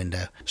preview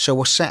window. So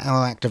we'll set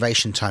our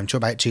activation time to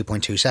about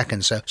 2.2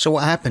 seconds. So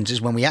what happens is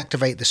when we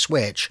activate the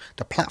switch,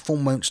 the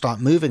platform won't start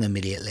moving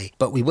immediately,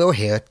 but we will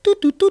hear doo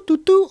doo doo doo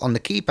doo on the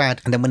keypad,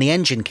 and then when the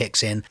engine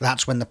kicks in,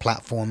 that's when the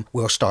platform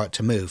will start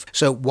to move.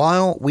 So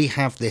while we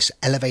have this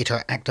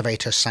elevator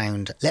activator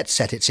sound, let's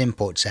set its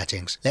import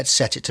settings. Let's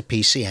set it to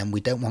PCM,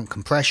 we don't want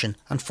compression,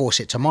 and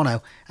force it to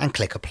mono, and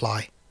click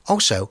apply.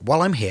 Also,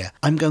 while I'm here,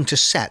 I'm going to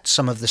set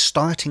some of the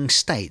starting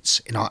states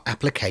in our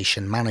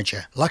application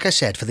manager. Like I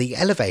said, for the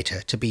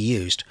elevator to be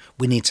used,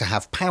 we need to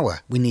have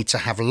power, we need to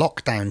have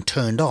lockdown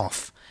turned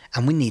off,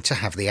 and we need to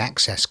have the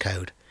access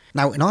code.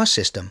 Now in our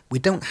system, we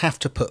don't have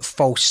to put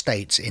false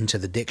states into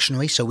the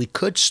dictionary, so we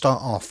could start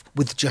off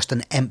with just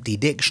an empty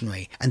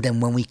dictionary, and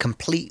then when we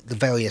complete the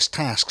various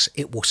tasks,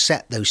 it will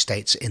set those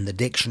states in the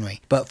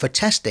dictionary. But for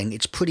testing,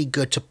 it's pretty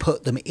good to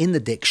put them in the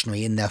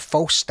dictionary in their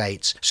false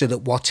states, so that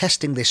while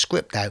testing this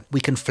script out,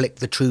 we can flick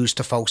the trues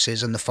to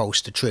falses and the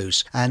false to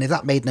trues. And if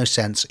that made no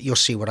sense, you'll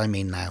see what I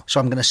mean now. So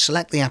I'm going to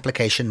select the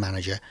application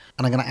manager,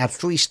 and I'm going to add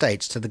 3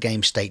 states to the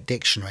game state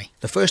dictionary.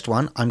 The first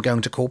one I'm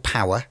going to call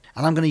power,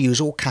 and I'm going to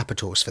use all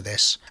capitals for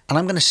this, and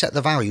I'm going to set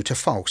the value to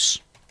false.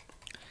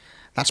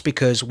 That's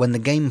because when the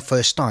game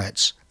first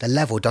starts, the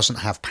level doesn't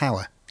have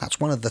power. That's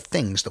one of the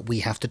things that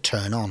we have to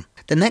turn on.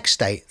 The next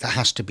state that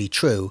has to be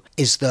true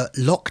is that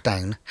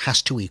lockdown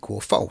has to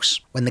equal false.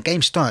 When the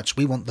game starts,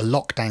 we want the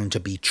lockdown to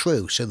be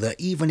true, so that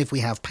even if we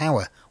have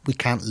power, we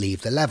can't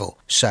leave the level.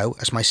 So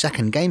as my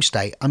second game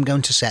state, I'm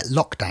going to set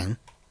lockdown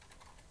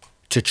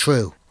to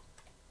true.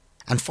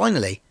 And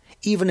finally,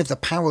 even if the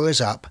power is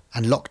up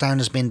and lockdown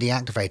has been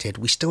deactivated,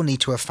 we still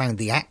need to have found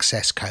the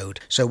access code.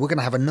 So we're going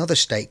to have another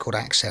state called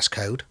access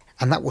code,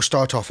 and that will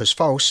start off as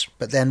false,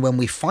 but then when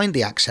we find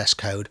the access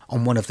code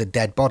on one of the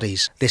dead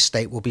bodies, this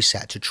state will be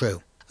set to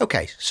true.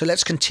 Okay, so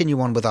let's continue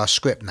on with our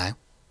script now.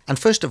 And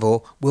first of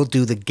all, we'll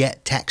do the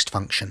getText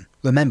function.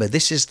 Remember,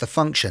 this is the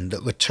function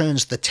that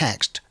returns the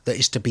text that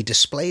is to be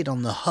displayed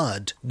on the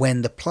HUD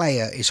when the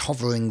player is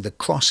hovering the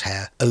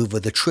crosshair over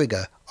the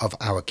trigger of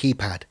our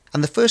keypad.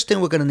 And the first thing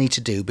we're going to need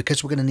to do,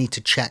 because we're going to need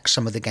to check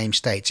some of the game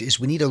states, is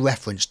we need a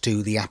reference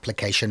to the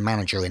application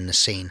manager in the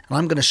scene. And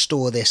I'm going to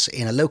store this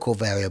in a local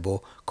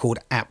variable called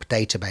app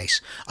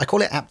database. I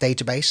call it app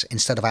database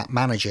instead of app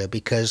manager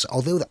because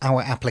although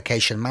our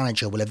application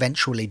manager will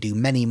eventually do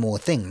many more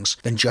things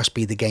than just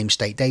be the game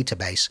state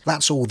database,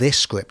 that's all this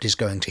script is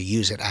going to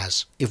use it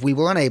as. If we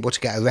were unable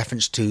to get a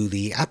reference to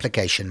the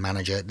application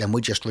manager, then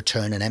we just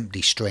return an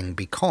empty string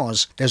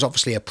because there's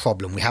obviously a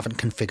problem. We haven't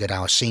configured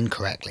our scene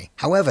correctly.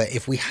 However,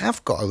 if we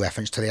have got a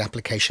reference to the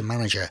application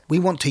manager, we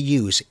want to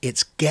use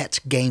its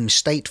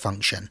getGameState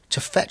function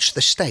to fetch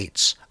the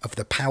states of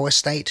the power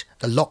state,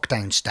 the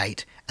lockdown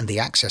state, and the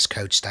access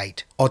code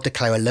state. I'll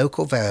declare a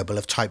local variable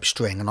of type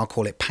string and I'll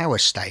call it power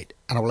state,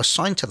 and I will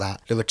assign to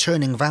that the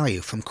returning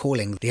value from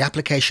calling the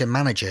application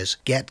manager's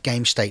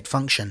getGameState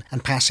function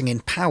and passing in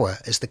power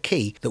as the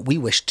key that we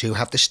wish to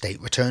have the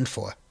state returned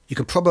for. You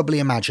can probably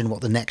imagine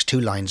what the next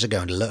two lines are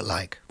going to look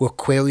like. We'll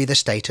query the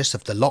status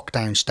of the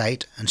lockdown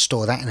state and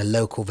store that in a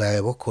local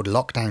variable called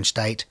lockdown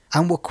state,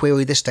 and we'll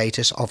query the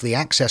status of the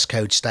access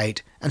code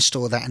state and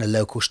store that in a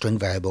local string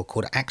variable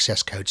called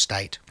access code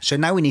state. So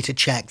now we need to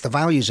check the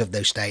values of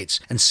those states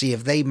and see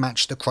if they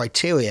match the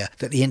criteria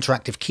that the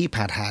interactive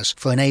keypad has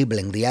for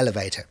enabling the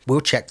elevator.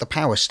 We'll check the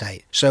power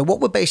state. So what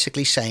we're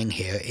basically saying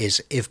here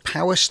is if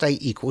power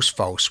state equals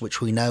false, which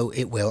we know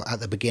it will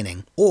at the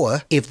beginning,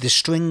 or if the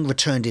string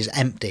returned is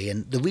empty.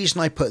 And the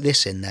reason I put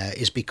this in there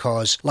is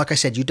because, like I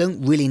said, you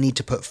don't really need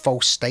to put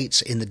false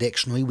states in the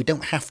dictionary. We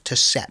don't have to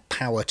set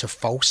power to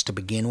false to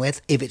begin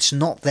with. If it's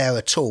not there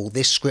at all,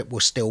 this script will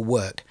still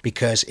work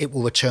because it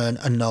will return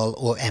a null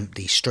or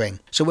empty string.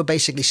 So we're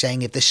basically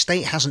saying if the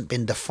state hasn't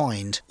been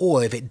defined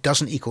or if it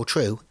doesn't equal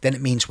true, then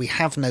it means we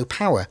have no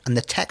power, and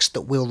the text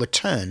that we'll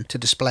return to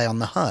display on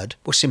the HUD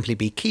will simply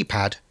be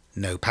keypad,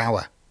 no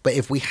power. But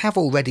if we have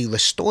already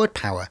restored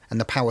power and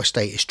the power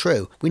state is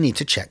true, we need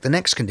to check the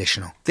next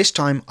conditional. This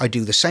time I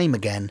do the same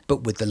again,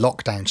 but with the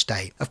lockdown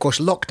state. Of course,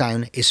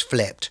 lockdown is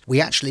flipped. We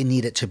actually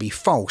need it to be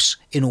false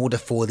in order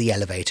for the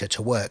elevator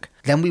to work.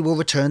 Then we will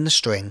return the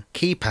string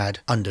keypad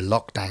under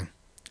lockdown.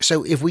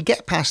 So if we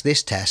get past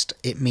this test,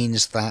 it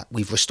means that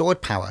we've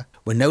restored power.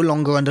 We're no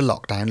longer under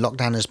lockdown.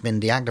 Lockdown has been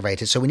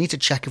deactivated, so we need to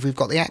check if we've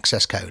got the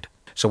access code.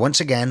 So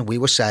once again, we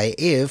will say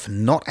if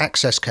not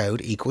access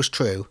code equals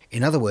true,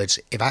 in other words,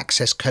 if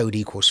access code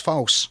equals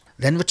false,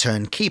 then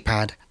return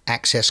keypad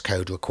access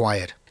code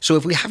required. So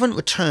if we haven't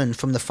returned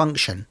from the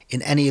function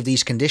in any of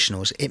these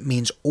conditionals, it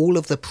means all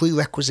of the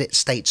prerequisite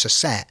states are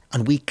set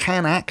and we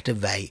can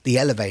activate the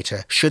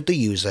elevator should the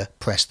user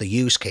press the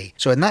use key.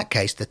 So in that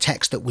case, the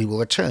text that we will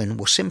return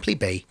will simply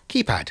be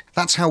keypad.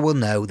 That's how we'll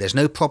know there's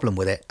no problem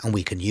with it and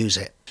we can use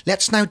it.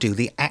 Let's now do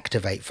the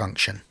activate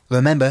function.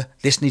 Remember,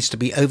 this needs to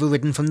be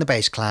overridden from the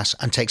base class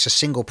and takes a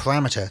single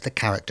parameter, the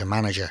character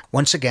manager.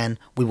 Once again,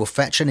 we will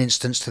fetch an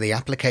instance to the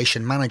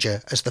application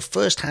manager as the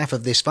first half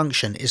of this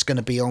function is going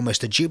to be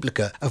almost a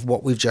duplicate of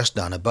what we've just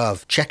done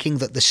above, checking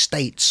that the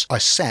states are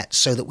set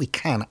so that we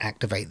can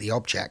activate the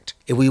object.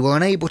 If we were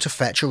unable to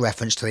fetch a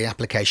reference to the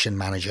application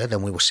manager,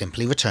 then we will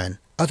simply return.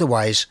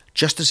 Otherwise,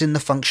 just as in the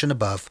function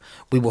above,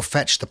 we will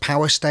fetch the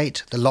power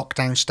state, the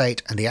lockdown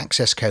state, and the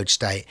access code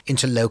state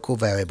into local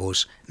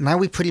variables. Now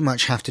we pretty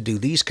much have to do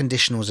these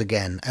conditionals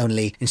again,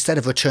 only instead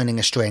of returning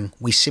a string,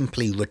 we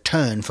simply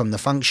return from the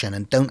function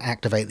and don't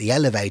activate the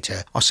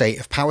elevator. I'll say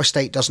if power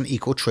state doesn't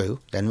equal true,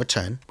 then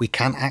return. We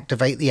can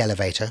activate the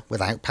elevator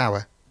without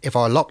power. If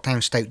our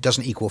lockdown state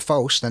doesn't equal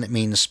false, then it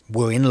means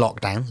we're in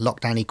lockdown.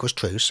 Lockdown equals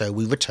true, so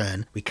we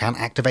return. We can't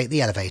activate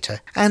the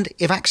elevator. And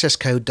if access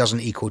code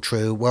doesn't equal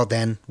true, well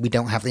then we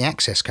don't have the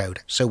access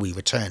code, so we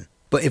return.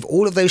 But if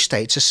all of those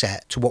states are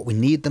set to what we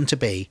need them to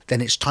be,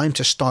 then it's time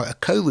to start a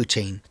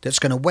coroutine that's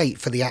going to wait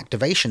for the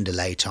activation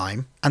delay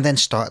time and then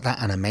start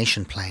that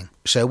animation playing.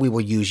 So we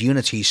will use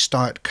Unity's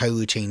start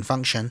coroutine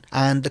function,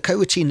 and the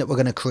coroutine that we're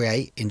going to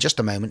create in just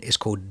a moment is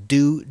called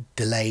do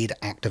delayed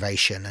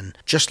activation. And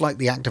just like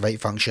the activate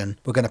function,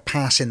 we're going to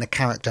pass in the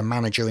character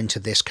manager into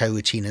this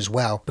coroutine as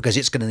well, because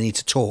it's going to need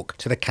to talk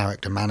to the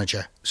character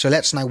manager. So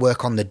let's now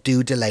work on the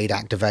do delayed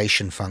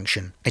activation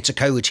function. It's a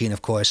coroutine,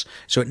 of course,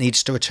 so it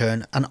needs to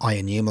return an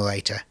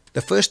IEnumerator.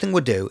 The first thing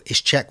we'll do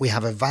is check we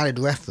have a valid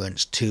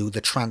reference to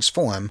the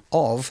transform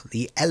of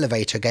the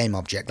elevator game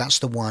object. That's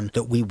the one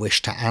that we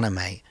wish to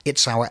animate.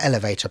 It's our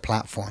elevator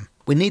platform.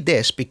 We need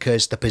this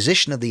because the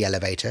position of the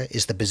elevator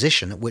is the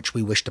position at which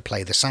we wish to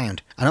play the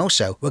sound. And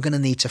also, we're going to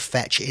need to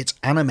fetch its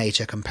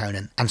animator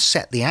component and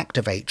set the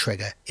activate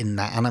trigger in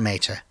that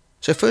animator.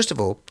 So first of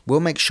all, we'll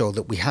make sure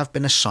that we have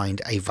been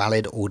assigned a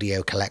valid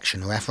audio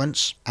collection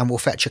reference, and we'll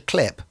fetch a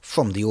clip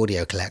from the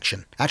audio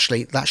collection.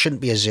 Actually, that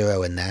shouldn't be a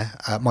 0 in there.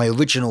 My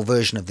original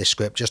version of this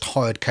script just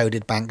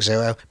hard-coded bank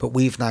 0, but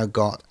we've now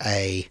got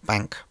a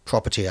bank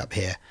property up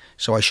here.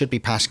 So I should be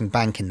passing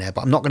bank in there,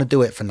 but I'm not going to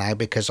do it for now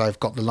because I've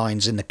got the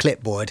lines in the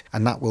clipboard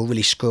and that will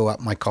really screw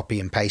up my copy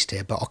and paste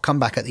here. But I'll come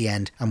back at the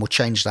end and we'll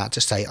change that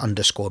to say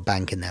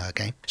 _bank in there,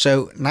 okay?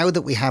 So now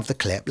that we have the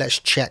clip, let's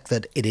check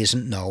that it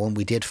isn't null and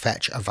we did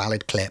fetch a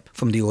valid clip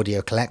from the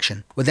audio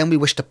collection. Well, then we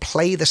wish to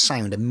play the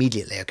sound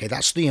immediately, okay?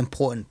 That's the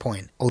important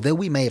point. Although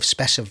we may have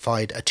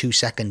specified a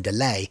 2-second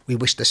delay, we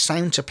wish the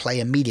sound to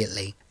play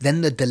immediately, then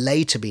the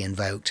delay to be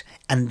invoked,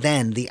 and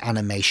then the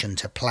animation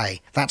to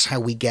play. That's how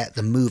we get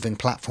the moving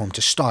platform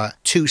to start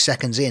 2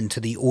 seconds into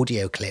the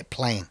audio clip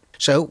playing.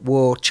 So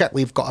we'll check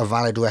we've got a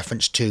valid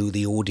reference to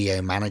the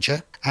audio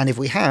manager, and if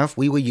we have,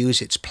 we will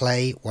use its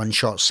play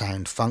one-shot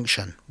sound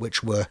function,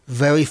 which we're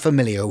very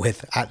familiar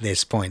with at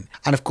this point.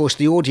 And of course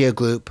the audio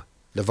group,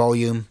 the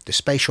volume, the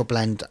spatial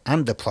blend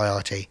and the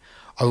priority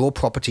are all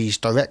properties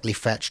directly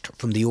fetched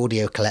from the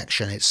audio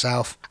collection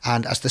itself,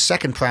 and as the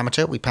second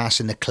parameter we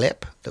pass in the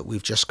clip that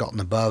we've just gotten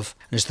above,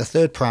 and as the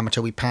third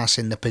parameter we pass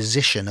in the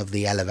position of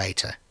the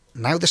elevator.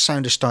 Now the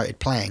sound has started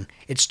playing,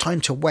 it's time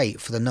to wait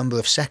for the number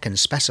of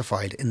seconds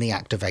specified in the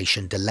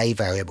activation delay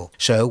variable.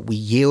 So we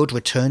yield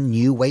return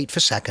new wait for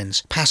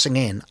seconds, passing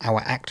in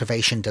our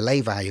activation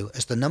delay value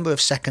as the number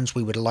of seconds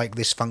we would like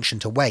this function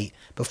to wait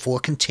before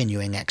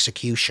continuing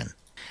execution.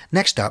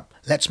 Next up,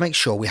 let's make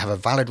sure we have a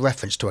valid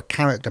reference to a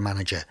character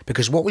manager,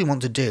 because what we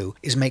want to do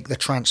is make the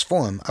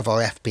transform of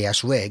our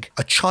FPS rig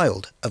a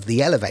child of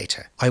the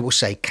elevator. I will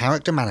say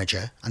character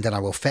manager, and then I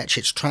will fetch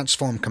its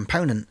transform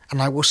component,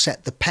 and I will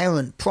set the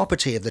parent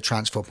property of the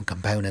transform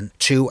component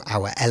to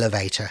our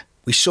elevator.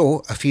 We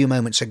saw a few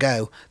moments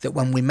ago that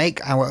when we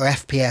make our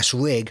FPS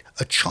rig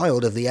a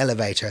child of the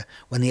elevator,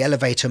 when the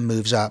elevator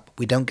moves up,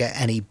 we don't get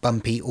any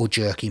bumpy or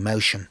jerky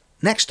motion.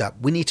 Next up,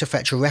 we need to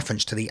fetch a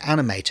reference to the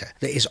animator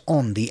that is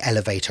on the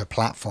elevator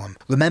platform.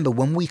 Remember,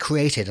 when we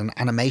created an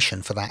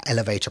animation for that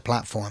elevator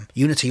platform,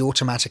 Unity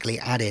automatically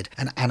added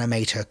an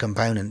animator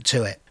component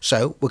to it.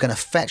 So we're going to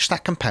fetch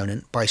that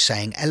component by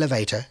saying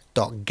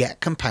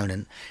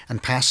elevator.getComponent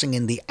and passing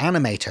in the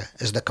animator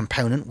as the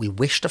component we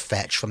wish to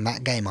fetch from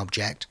that game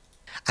object.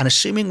 And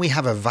assuming we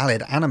have a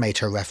valid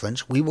animator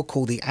reference, we will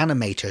call the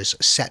animator's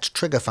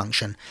setTrigger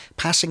function,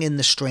 passing in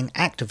the string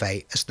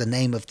activate as the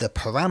name of the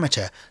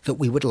parameter that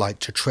we would like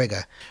to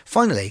trigger.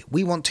 Finally,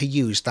 we want to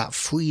use that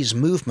freeze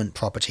movement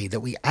property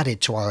that we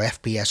added to our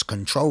FPS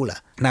controller.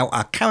 Now,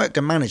 our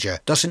character manager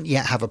doesn't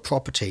yet have a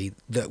property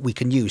that we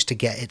can use to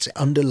get its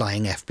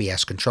underlying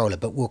FPS controller,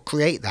 but we'll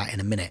create that in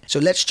a minute. So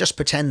let's just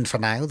pretend for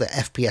now that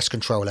FPS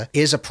controller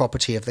is a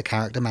property of the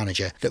character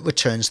manager that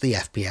returns the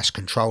FPS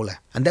controller.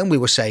 And then we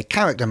will say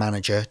character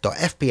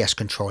manager.fps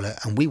controller,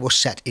 and we will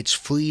set its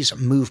freeze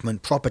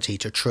movement property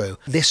to true.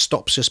 This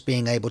stops us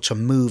being able to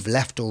move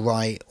left or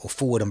right or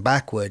forward and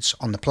backwards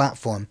on the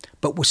platform,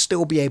 but we'll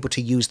still be able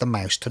to use the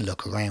mouse to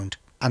look around.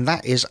 And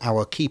that is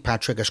our keypad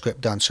trigger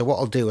script done. So what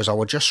I'll do is I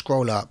will just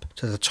scroll up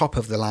to the top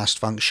of the last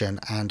function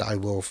and I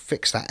will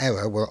fix that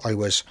error where I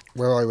was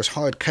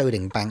hard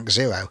coding bank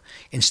 0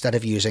 instead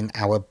of using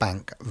our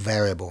bank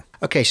variable.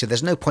 Okay, so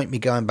there's no point me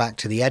going back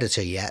to the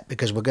editor yet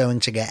because we're going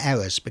to get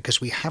errors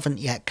because we haven't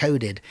yet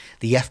coded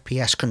the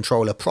FPS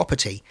controller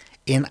property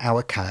in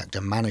our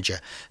character manager.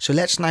 So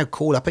let's now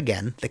call up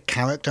again the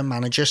character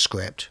manager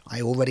script.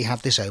 I already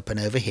have this open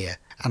over here,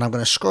 and I'm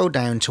going to scroll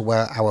down to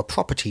where our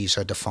properties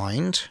are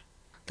defined.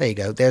 There you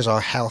go, there's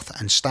our health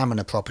and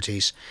stamina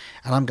properties,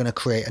 and I'm going to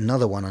create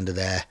another one under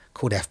there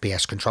called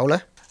FPS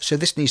controller. So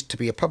this needs to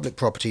be a public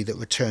property that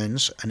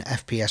returns an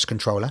FPS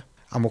controller,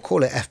 and we'll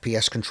call it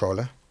FPS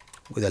controller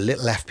with a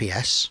little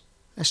FPS.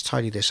 Let's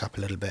tidy this up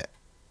a little bit.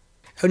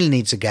 Only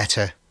needs a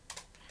getter,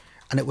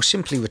 and it will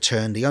simply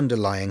return the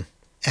underlying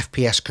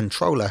FPS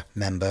controller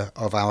member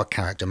of our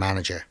character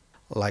manager,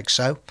 like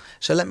so.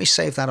 So let me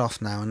save that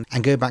off now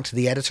and go back to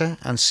the editor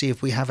and see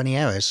if we have any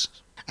errors.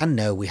 And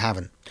no, we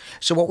haven't.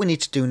 So what we need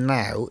to do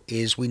now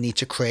is we need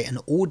to create an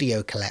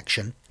audio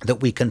collection that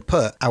we can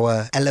put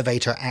our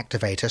elevator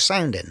activator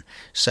sound in.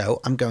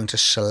 So I'm going to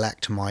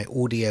select my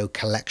audio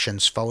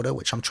collections folder,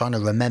 which I'm trying to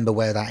remember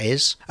where that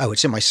is. Oh,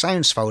 it's in my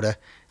sounds folder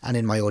and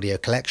in my audio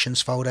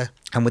collections folder.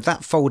 And with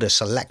that folder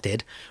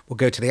selected, we'll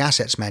go to the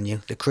assets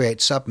menu, the create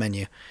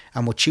submenu,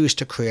 and we'll choose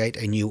to create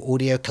a new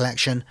audio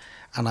collection,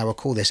 and I will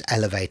call this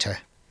elevator,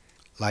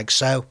 like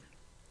so.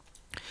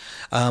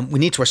 We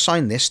need to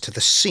assign this to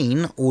the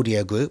scene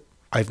audio group.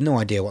 I have no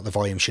idea what the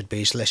volume should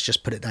be, so let's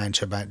just put it down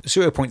to about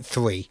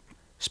 0.3.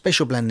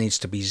 Spatial blend needs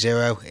to be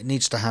 0. It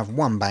needs to have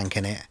one bank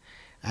in it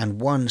and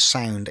one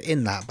sound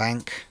in that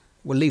bank.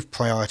 We'll leave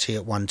priority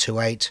at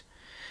 128,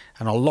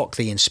 and I'll lock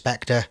the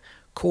inspector,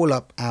 call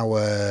up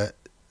our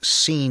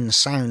scene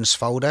sounds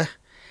folder,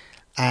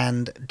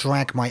 and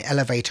drag my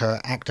elevator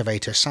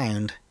activator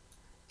sound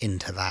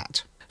into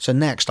that. So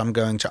next I'm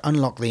going to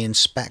unlock the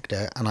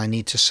inspector, and I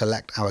need to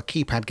select our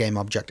keypad game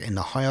object in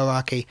the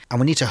hierarchy, and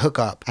we need to hook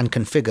up and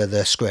configure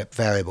the script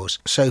variables.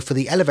 So for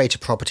the elevator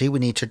property, we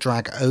need to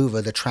drag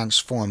over the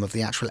transform of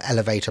the actual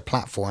elevator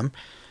platform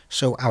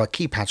so our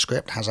keypad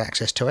script has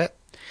access to it.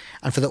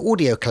 And for the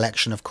audio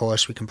collection, of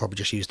course, we can probably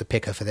just use the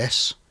picker for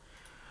this.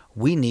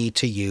 We need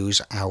to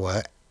use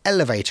our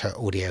elevator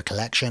audio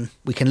collection.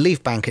 We can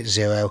leave bank at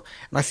 0,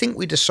 and I think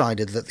we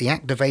decided that the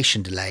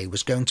activation delay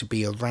was going to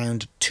be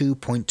around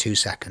 2.2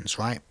 seconds,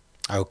 right?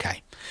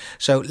 Okay,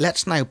 so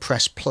let's now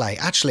press play.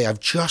 Actually, I've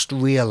just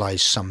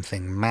realized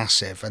something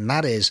massive, and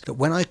that is that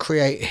when I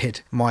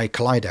created my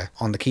collider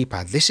on the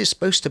keypad, this is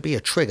supposed to be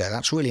a trigger.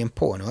 That's really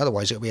important, or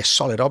otherwise it'll be a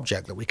solid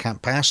object that we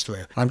can't pass through.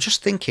 And I'm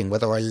just thinking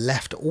whether I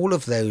left all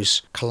of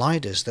those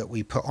colliders that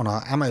we put on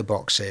our ammo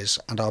boxes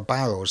and our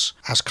barrels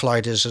as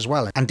colliders as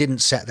well, and didn't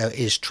set their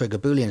is trigger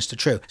booleans to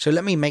true. So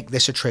let me make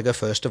this a trigger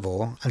first of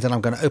all, and then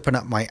I'm going to open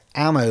up my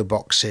ammo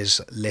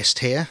boxes list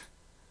here.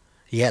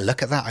 Yeah,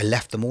 look at that. I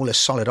left them all as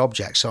solid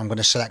objects. So I'm going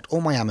to select all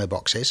my ammo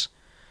boxes,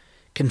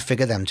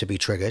 configure them to be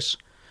triggers.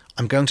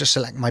 I'm going to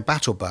select my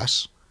battle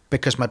bus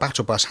because my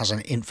battle bus has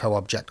an info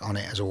object on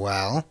it as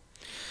well.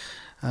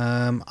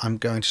 I'm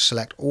going to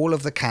select all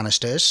of the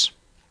canisters,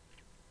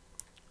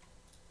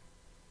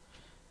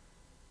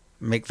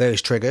 make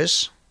those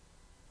triggers.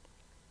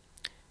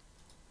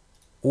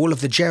 All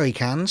of the jerry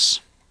cans,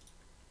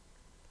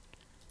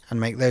 and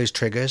make those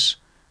triggers.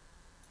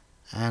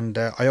 And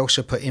I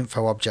also put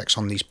info objects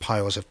on these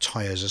piles of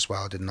tyres as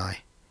well, didn't I?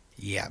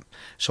 Yeah.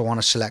 So I want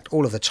to select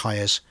all of the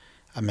tyres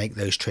and make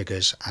those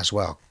triggers as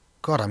well.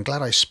 God, I'm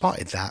glad I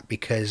spotted that,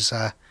 because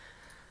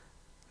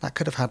that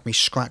could have had me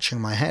scratching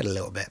my head a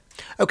little bit.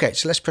 Okay,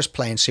 so let's press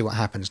play and see what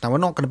happens. Now, we're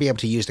not going to be able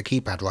to use the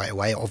keypad right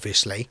away,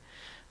 obviously,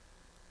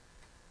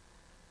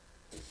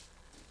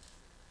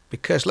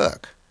 because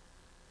look,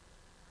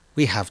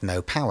 we have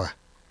no power.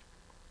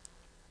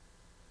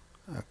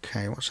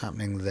 Okay, what's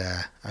happening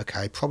there?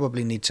 Okay, I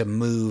probably need to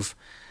move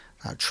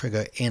that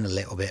trigger in a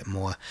little bit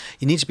more.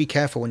 You need to be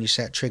careful when you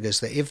set triggers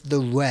that if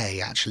the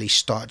ray actually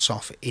starts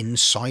off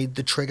inside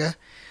the trigger,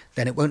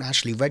 then it won't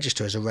actually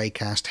register as a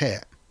raycast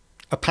hit,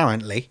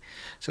 apparently.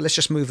 So let's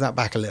just move that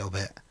back a little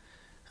bit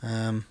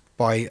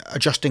by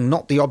adjusting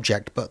not the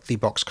object but the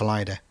box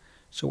collider.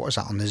 So what is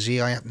that on the Z?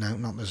 No,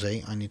 not the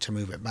Z. I need to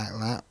move it back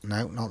that.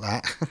 No, not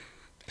that.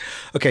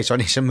 Okay, so I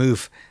need to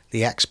move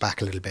the X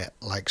back a little bit,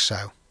 like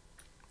so.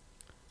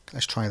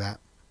 Let's try that.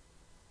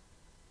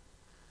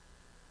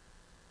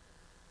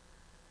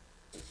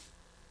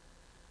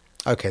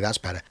 Okay, that's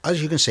better.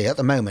 As you can see, at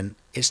the moment,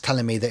 it's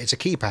telling me that it's a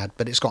keypad,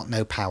 but it's got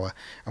no power.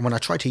 And when I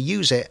try to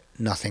use it,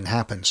 nothing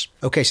happens.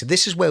 Okay, so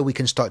this is where we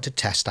can start to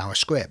test our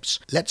scripts.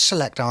 Let's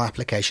select our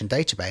application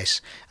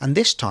database. And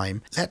this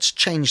time, let's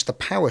change the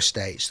power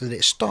state so that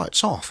it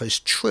starts off as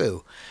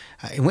true.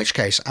 In which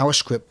case, our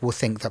script will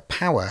think that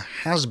power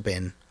has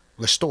been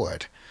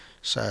restored.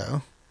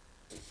 So...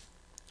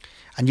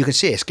 and you can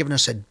see it's given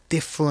us a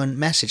different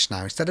message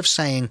now. Instead of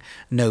saying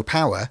no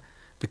power,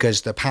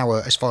 because the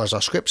power as far as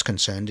our script's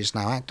concerned is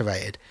now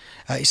activated,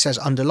 it says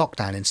under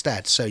lockdown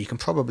instead. So you can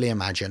probably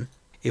imagine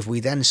if we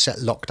then set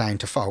lockdown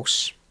to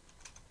false,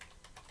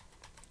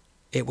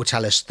 it will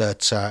tell us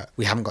that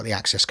we haven't got the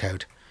access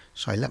code.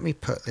 So let me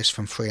put this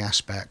from free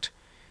aspect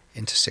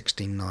into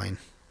 16.9.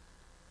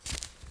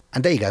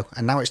 And there you go.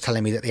 And now it's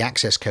telling me that the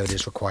access code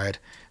is required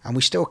and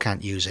we still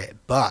can't use it.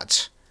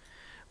 But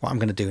what I'm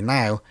going to do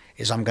now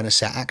is I'm going to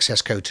set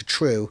access code to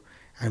true,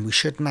 and we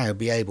should now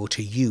be able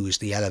to use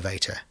the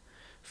elevator.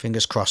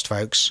 Fingers crossed,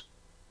 folks.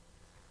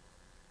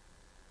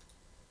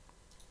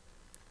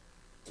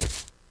 And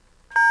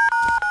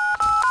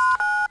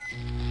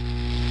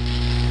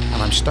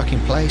I'm stuck in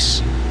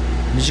place,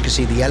 and as you can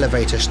see, the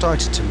elevator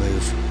started to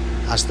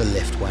move as the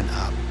lift went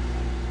up.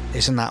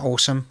 Isn't that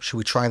awesome? Should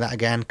we try that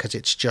again? Because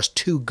it's just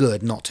too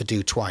good not to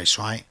do twice,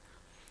 right?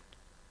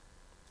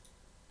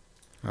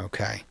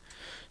 Okay.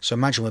 So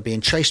imagine we're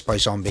being chased by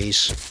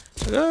zombies.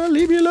 So,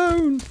 leave me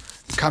alone.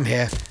 Come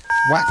here,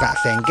 whack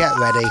that thing, get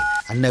ready,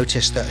 and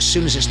notice that as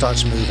soon as it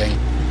starts moving,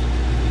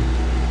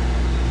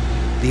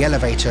 the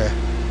elevator,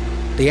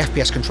 the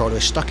FPS controller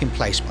is stuck in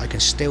place, but I can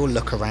still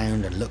look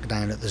around and look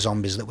down at the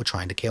zombies that were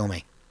trying to kill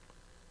me.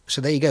 So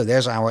there you go,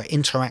 there's our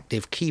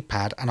interactive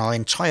keypad and our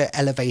entire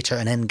elevator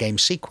and endgame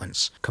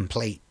sequence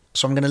complete.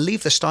 So I'm going to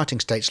leave the starting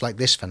states like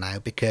this for now,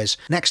 because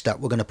next up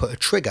we're going to put a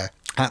trigger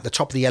at the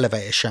top of the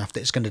elevator shaft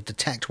that's going to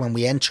detect when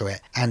we enter it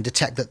and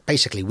detect that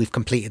basically we've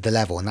completed the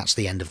level and that's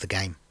the end of the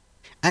game.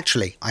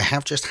 Actually, I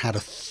have just had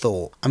a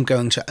thought. I'm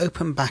going to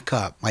open back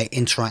up my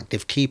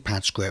interactive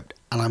keypad script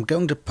and I'm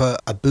going to put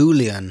a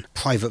Boolean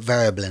private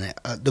variable in it.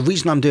 The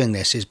reason I'm doing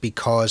this is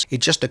because it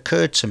just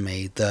occurred to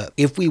me that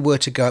if we were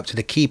to go up to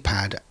the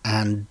keypad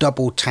and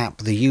double tap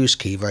the use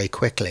key very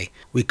quickly,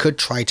 we could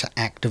try to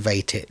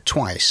activate it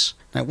twice.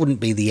 Now, it wouldn't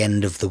be the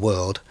end of the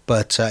world,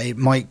 but it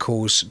might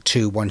cause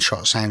 2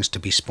 one-shot sounds to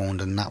be spawned,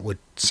 and that would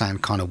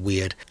sound kind of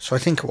weird. So I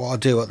think what I'll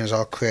do is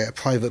I'll create a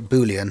private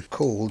boolean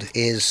called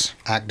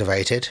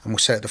isActivated, and we'll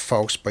set it to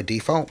false by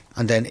default.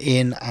 And then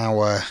in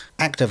our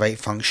activate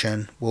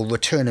function, we'll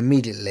return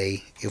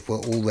immediately if we're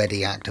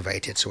already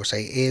activated. So we'll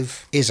say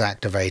if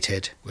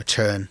isActivated,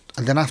 return.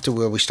 And then after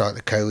we'll restart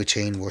the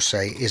coroutine, we'll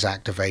say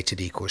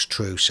isActivated equals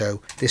true.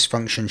 So this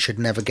function should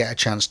never get a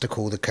chance to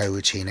call the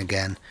coroutine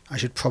again. I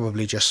should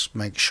probably just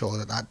make sure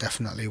that that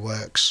definitely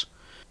works.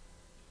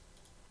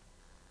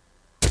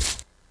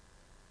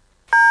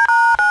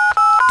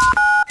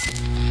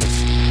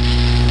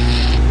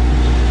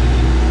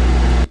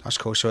 That's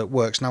cool, so it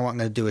works. Now what I'm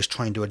going to do is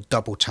try and do a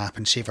double tap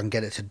and see if I can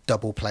get it to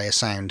double play a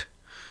sound.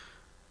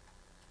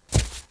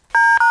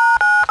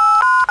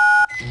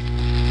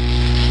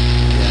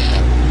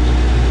 Yeah,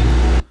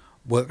 no.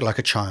 Work like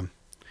a charm.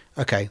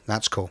 Okay,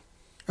 that's cool.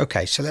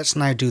 Okay, so let's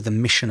now do the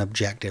mission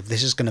objective.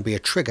 This is going to be a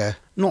trigger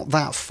not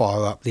that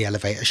far up the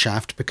elevator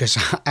shaft, because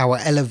our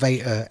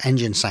elevator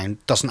engine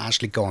sound doesn't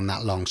actually go on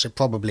that long, so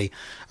probably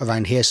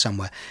around here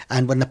somewhere.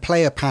 And when the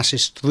player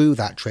passes through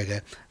that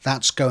trigger,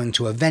 that's going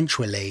to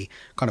eventually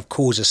kind of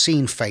cause a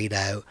scene fade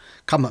out,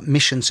 come up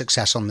mission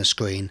success on the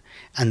screen,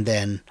 and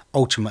then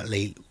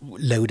ultimately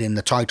load in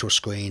the title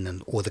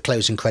screen or the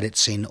closing credits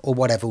scene or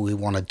whatever we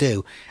want to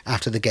do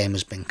after the game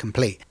has been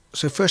complete.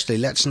 So firstly,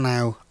 let's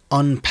now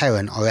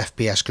unparent our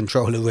FPS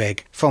controller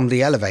rig from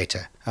the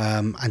elevator,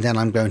 and then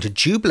I'm going to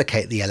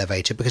duplicate the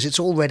elevator because it's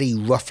already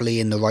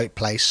roughly in the right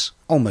place,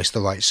 almost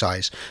the right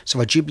size.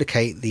 So I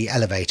duplicate the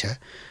elevator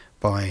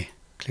by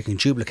clicking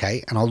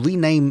duplicate, and I'll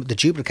rename the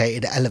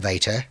duplicated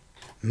elevator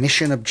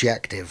mission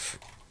objective,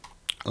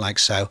 like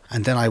so,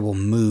 and then I will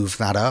move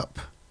that up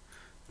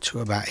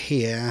to about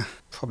here,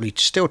 probably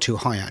still too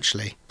high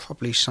actually,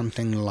 probably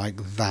something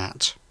like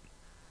that.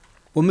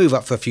 We'll move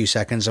up for a few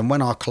seconds, and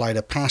when our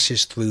collider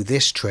passes through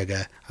this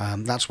trigger,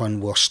 that's when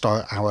we'll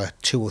start our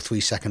 2 or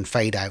 3 second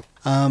fade out.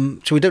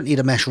 So we don't need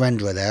a mesh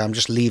renderer there, I'm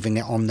just leaving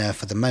it on there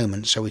for the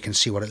moment so we can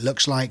see what it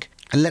looks like.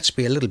 And let's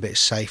be a little bit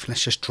safe,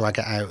 let's just drag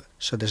it out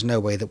so there's no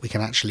way that we can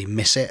actually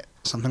miss it,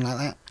 something like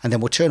that. And then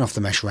we'll turn off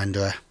the mesh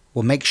renderer.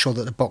 We'll make sure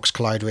that the box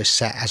collider is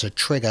set as a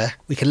trigger.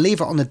 We can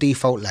leave it on the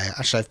default layer.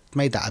 Actually, I've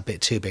made that a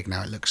bit too big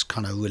now, it looks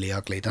kind of really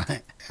ugly, doesn't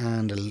it?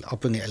 And I'll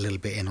bring it a little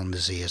bit in on the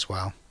Z as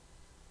well.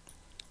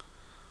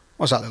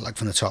 What does that look like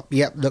from the top?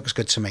 Yep, looks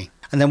good to me.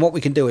 And then what we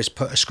can do is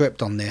put a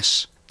script on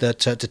this that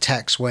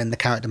detects when the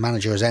character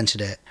manager has entered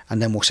it,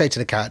 and then we'll say to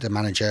the character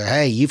manager,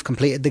 hey, you've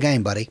completed the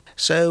game, buddy.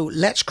 So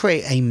let's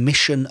create a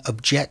mission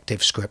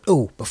objective script.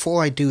 Oh,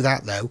 before I do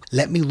that though,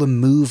 let me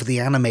remove the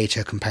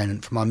animator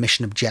component from our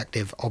mission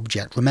objective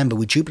object. Remember,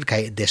 we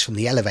duplicated this from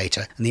the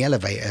elevator, and the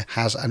elevator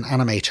has an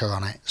animator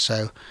on it.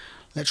 So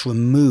let's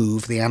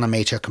remove the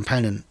animator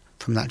component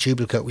from that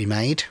duplicate we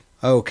made.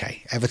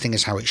 Okay, everything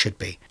is how it should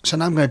be. So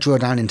now I'm going to drill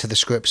down into the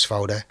scripts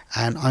folder,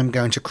 and I'm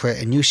going to create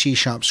a new C#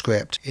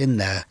 script in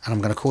there, and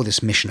I'm going to call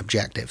this mission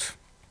objective.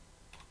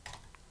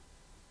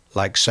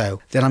 Like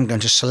so. Then I'm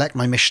going to select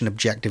my mission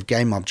objective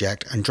game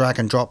object and drag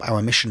and drop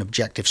our mission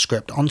objective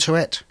script onto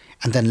it,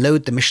 and then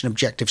load the mission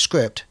objective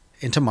script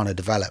into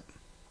MonoDevelop.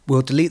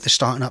 We'll delete the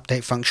start and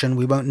update function,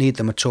 we won't need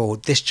them at all,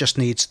 this just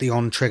needs the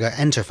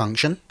onTriggerEnter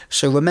function.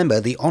 So remember,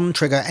 the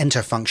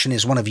onTriggerEnter function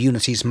is one of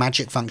Unity's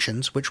magic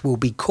functions, which will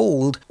be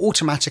called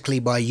automatically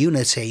by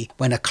Unity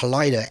when a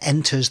collider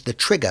enters the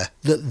trigger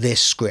that this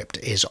script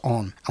is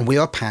on. And we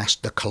are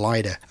past the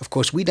collider. Of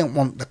course, we don't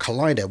want the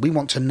collider, we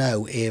want to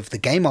know if the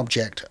game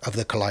object of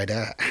the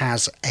collider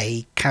has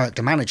a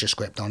character manager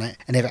script on it,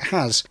 and if it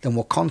has, then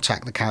we'll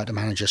contact the character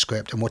manager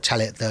script and we'll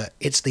tell it that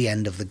it's the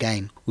end of the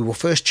game. We will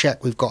first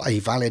check we've got a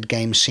valid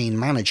game scene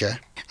manager,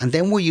 and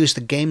then we'll use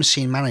the game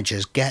scene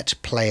manager's get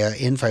player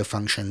info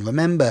function.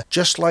 Remember,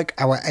 just like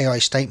our AI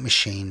state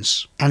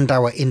machines and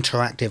our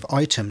interactive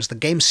items, the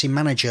game scene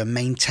manager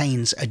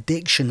maintains a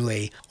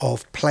dictionary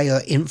of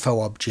player info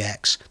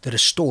objects that are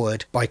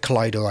stored by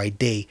Collider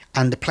ID,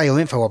 and the player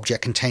info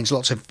object contains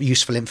lots of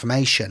useful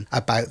information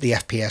about the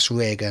FPS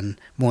rig, and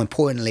more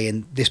importantly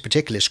in this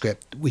particular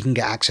script we can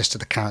get access to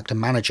the character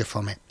manager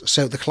from it.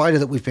 So the collider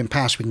that we've been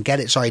passed, we can get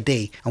its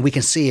ID and we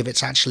can see if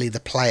it's actually the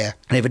player,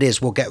 and if it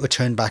is, we'll get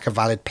returned back a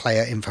valid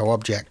player info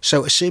object.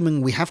 So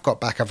assuming we have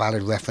got back a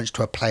valid reference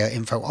to a player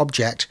info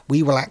object,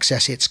 we will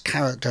access its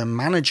character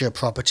manager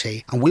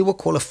property, and we will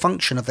call a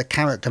function of the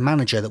character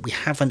manager that we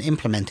haven't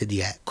implemented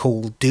yet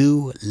called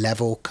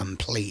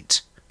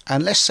doLevelComplete.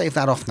 And let's save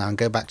that off now and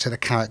go back to the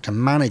character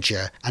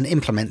manager and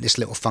implement this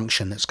little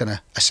function that's going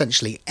to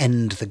essentially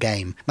end the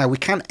game. Now we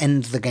can't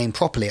end the game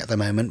properly at the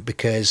moment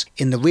because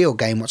in the real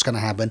game what's going to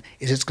happen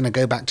is it's going to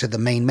go back to the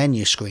main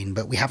menu screen,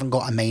 but we haven't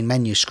got a main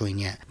menu screen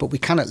yet. But we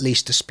can at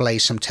least display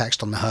some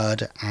text on the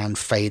HUD and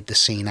fade the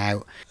scene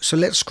out. So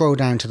let's scroll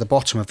down to the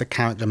bottom of the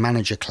character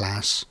manager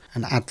class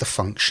and add the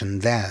function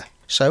there.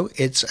 So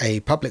it's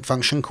a public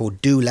function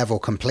called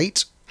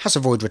doLevelComplete. has a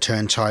void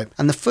return type,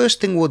 and the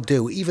first thing we'll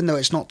do, even though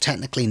it's not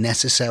technically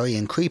necessary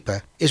in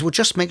Creeper, is we'll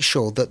just make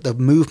sure that the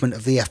movement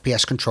of the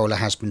FPS controller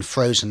has been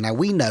frozen. Now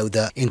we know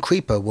that in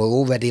Creeper we're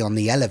already on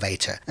the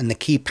elevator and the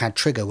keypad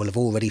trigger will have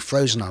already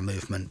frozen our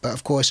movement, but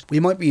of course we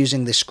might be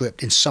using this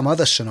script in some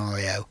other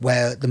scenario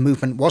where the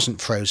movement wasn't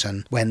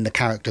frozen when the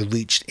character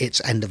reached its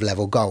end of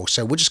level goal.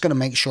 So we're just going to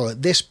make sure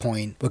at this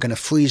point we're going to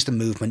freeze the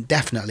movement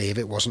definitely if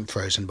it wasn't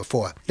frozen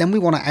before. Then we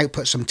want to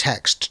output some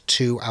text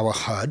to our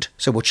HUD,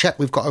 so we'll check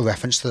we've got a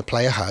reference to the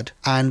player HUD,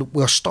 and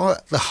we'll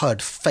start the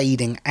HUD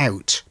fading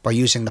out by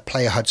using the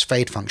player HUD's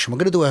fade function. We're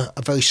going to do a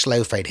very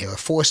slow fade here, a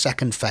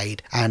 4-second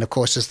fade, and of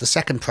course as the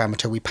second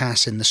parameter we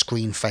pass in the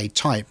screen fade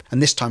type,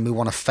 and this time we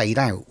want to fade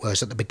out,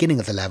 whereas at the beginning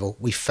of the level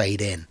we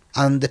fade in.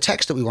 And the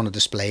text that we want to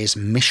display is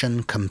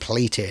mission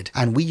completed,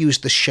 and we use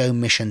the show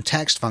mission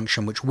text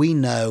function, which we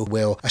know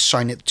will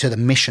assign it to the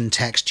mission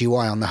text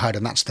UI on the HUD,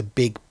 and that's the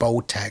big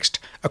bold text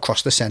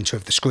across the center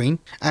of the screen.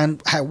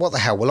 And what the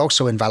hell, we'll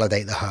also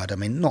invalidate the HUD. I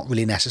mean, not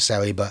really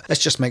necessary, but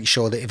let's just make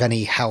sure that if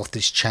any health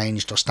is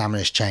changed or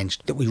stamina is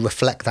changed, that we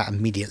reflect that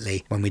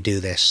immediately when we do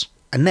this.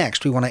 And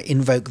next we want to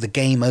invoke the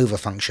game over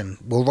function.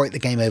 We'll write the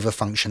game over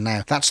function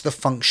now. That's the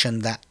function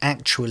that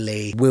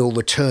actually will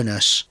return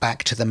us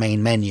back to the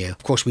main menu.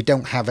 Of course we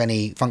don't have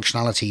any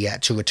functionality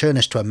yet to return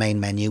us to a main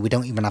menu. We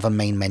don't even have a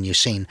main menu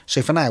scene.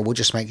 So for now we'll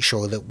just make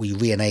sure that we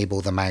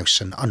re-enable the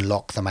mouse and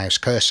unlock the mouse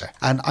cursor.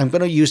 And I'm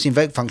going to use the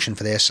invoke function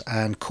for this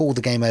and call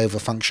the game over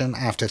function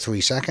after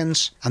 3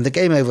 seconds. And the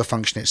game over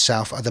function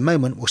itself at the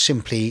moment will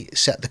simply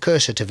set the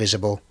cursor to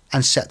visible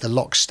and set the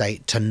lock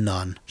state to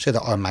none so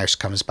that our mouse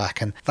comes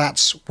back. And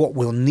that's what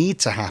will need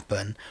to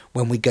happen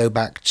when we go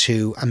back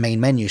to a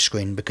main menu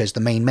screen, because the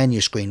main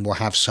menu screen will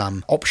have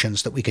some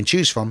options that we can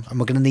choose from, and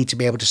we're going to need to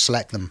be able to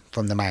select them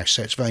from the mouse.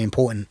 So it's very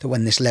important that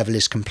when this level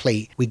is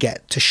complete we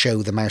get to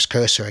show the mouse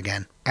cursor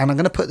again. And I'm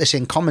going to put this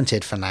in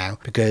commented for now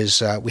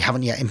because we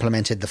haven't yet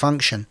implemented the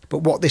function. But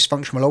what this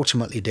function will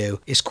ultimately do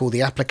is call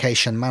the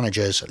application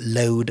manager's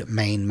load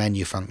main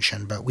menu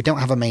function. But we don't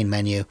have a main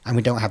menu and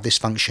we don't have this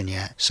function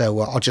yet.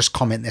 So I'll just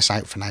comment this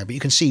out for now. But you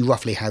can see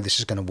roughly how this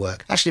is going to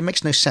work. Actually, it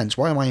makes no sense.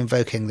 Why am I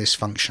invoking this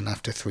function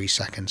after 3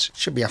 seconds? It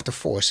should be after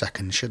 4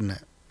 seconds, shouldn't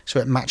it? So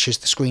it matches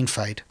the screen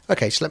fade.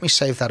 Okay, so let me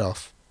save that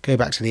off. Go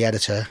back to the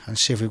editor and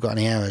see if we've got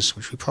any errors,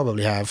 which we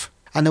probably have.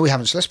 I know we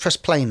haven't, so let's press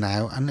play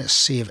now and let's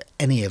see if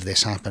any of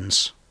this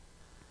happens.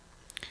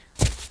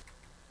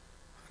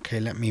 Okay,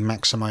 let me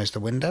maximize the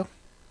window.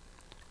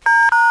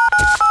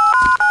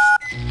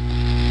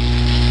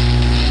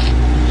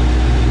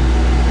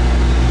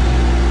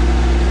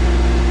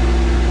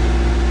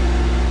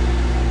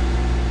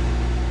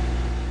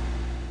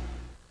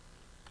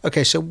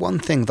 Okay, so one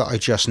thing that I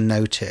just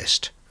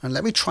noticed, and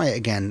let me try it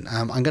again.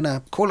 I'm going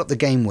to call up the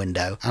game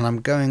window and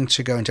I'm going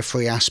to go into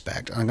free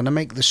aspect. And I'm going to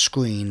make the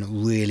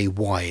screen really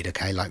wide,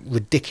 okay, like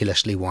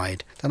ridiculously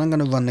wide. Then I'm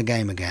going to run the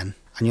game again.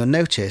 And you'll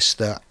notice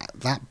that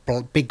that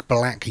big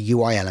black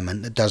UI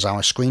element that does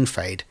our screen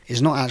fade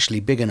is not actually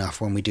big enough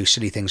when we do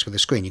silly things with the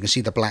screen. You can see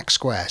the black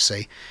square,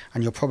 see?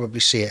 And you'll probably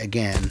see it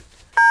again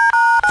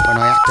when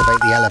I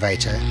activate the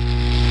elevator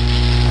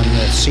and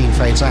the scene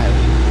fades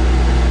out.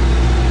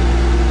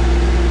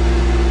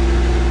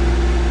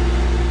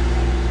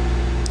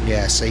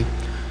 Yeah, see?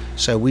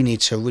 So we need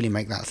to really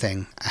make that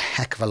thing a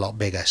heck of a lot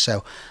bigger.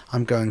 So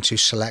I'm going to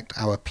select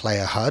our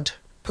player HUD,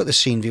 put the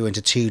scene view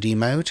into 2D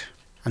mode,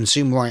 and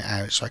zoom right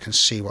out so I can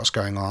see what's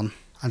going on.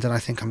 And then I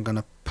think I'm going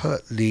to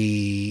put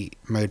the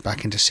mode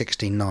back into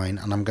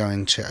 16:9, and I'm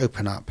going to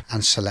open up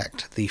and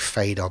select the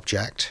fade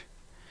object.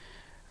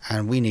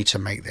 And we need to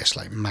make this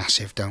like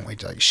massive, don't we?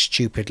 Like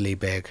stupidly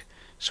big,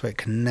 so it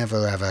can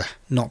never ever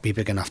not be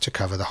big enough to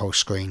cover the whole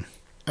screen.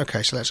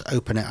 Okay, so let's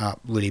open it up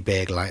really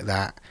big like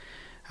that.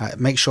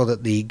 Make sure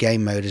that the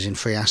game mode is in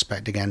free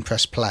aspect again,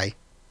 press play.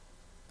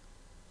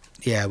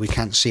 Yeah, we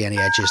can't see any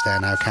edges there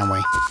now, can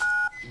we?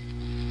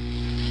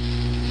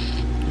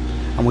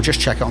 And we'll just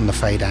check it on the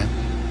fade out.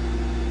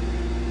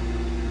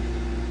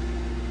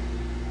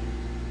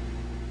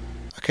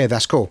 Okay,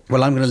 that's cool.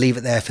 Well, I'm going to leave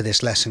it there for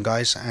this lesson,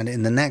 guys. And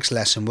in the next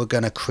lesson, we're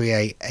going to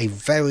create a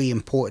very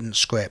important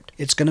script.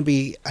 It's going to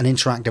be an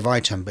interactive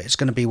item, but it's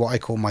going to be what I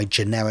call my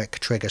generic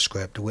trigger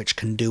script, which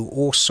can do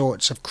all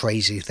sorts of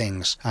crazy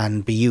things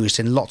and be used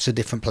in lots of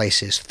different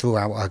places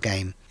throughout our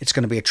game. It's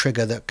going to be a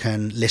trigger that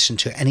can listen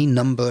to any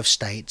number of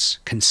states,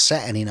 can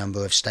set any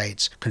number of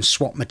states, can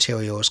swap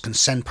materials, can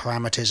send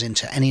parameters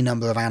into any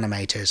number of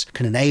animators,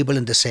 can enable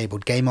and disable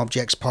game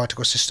objects,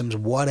 particle systems,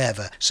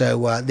 whatever.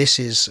 So this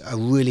is a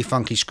really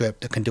funky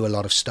script that can do a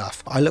lot of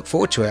stuff. I look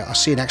forward to it. I'll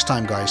see you next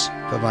time, guys.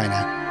 Bye bye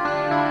now.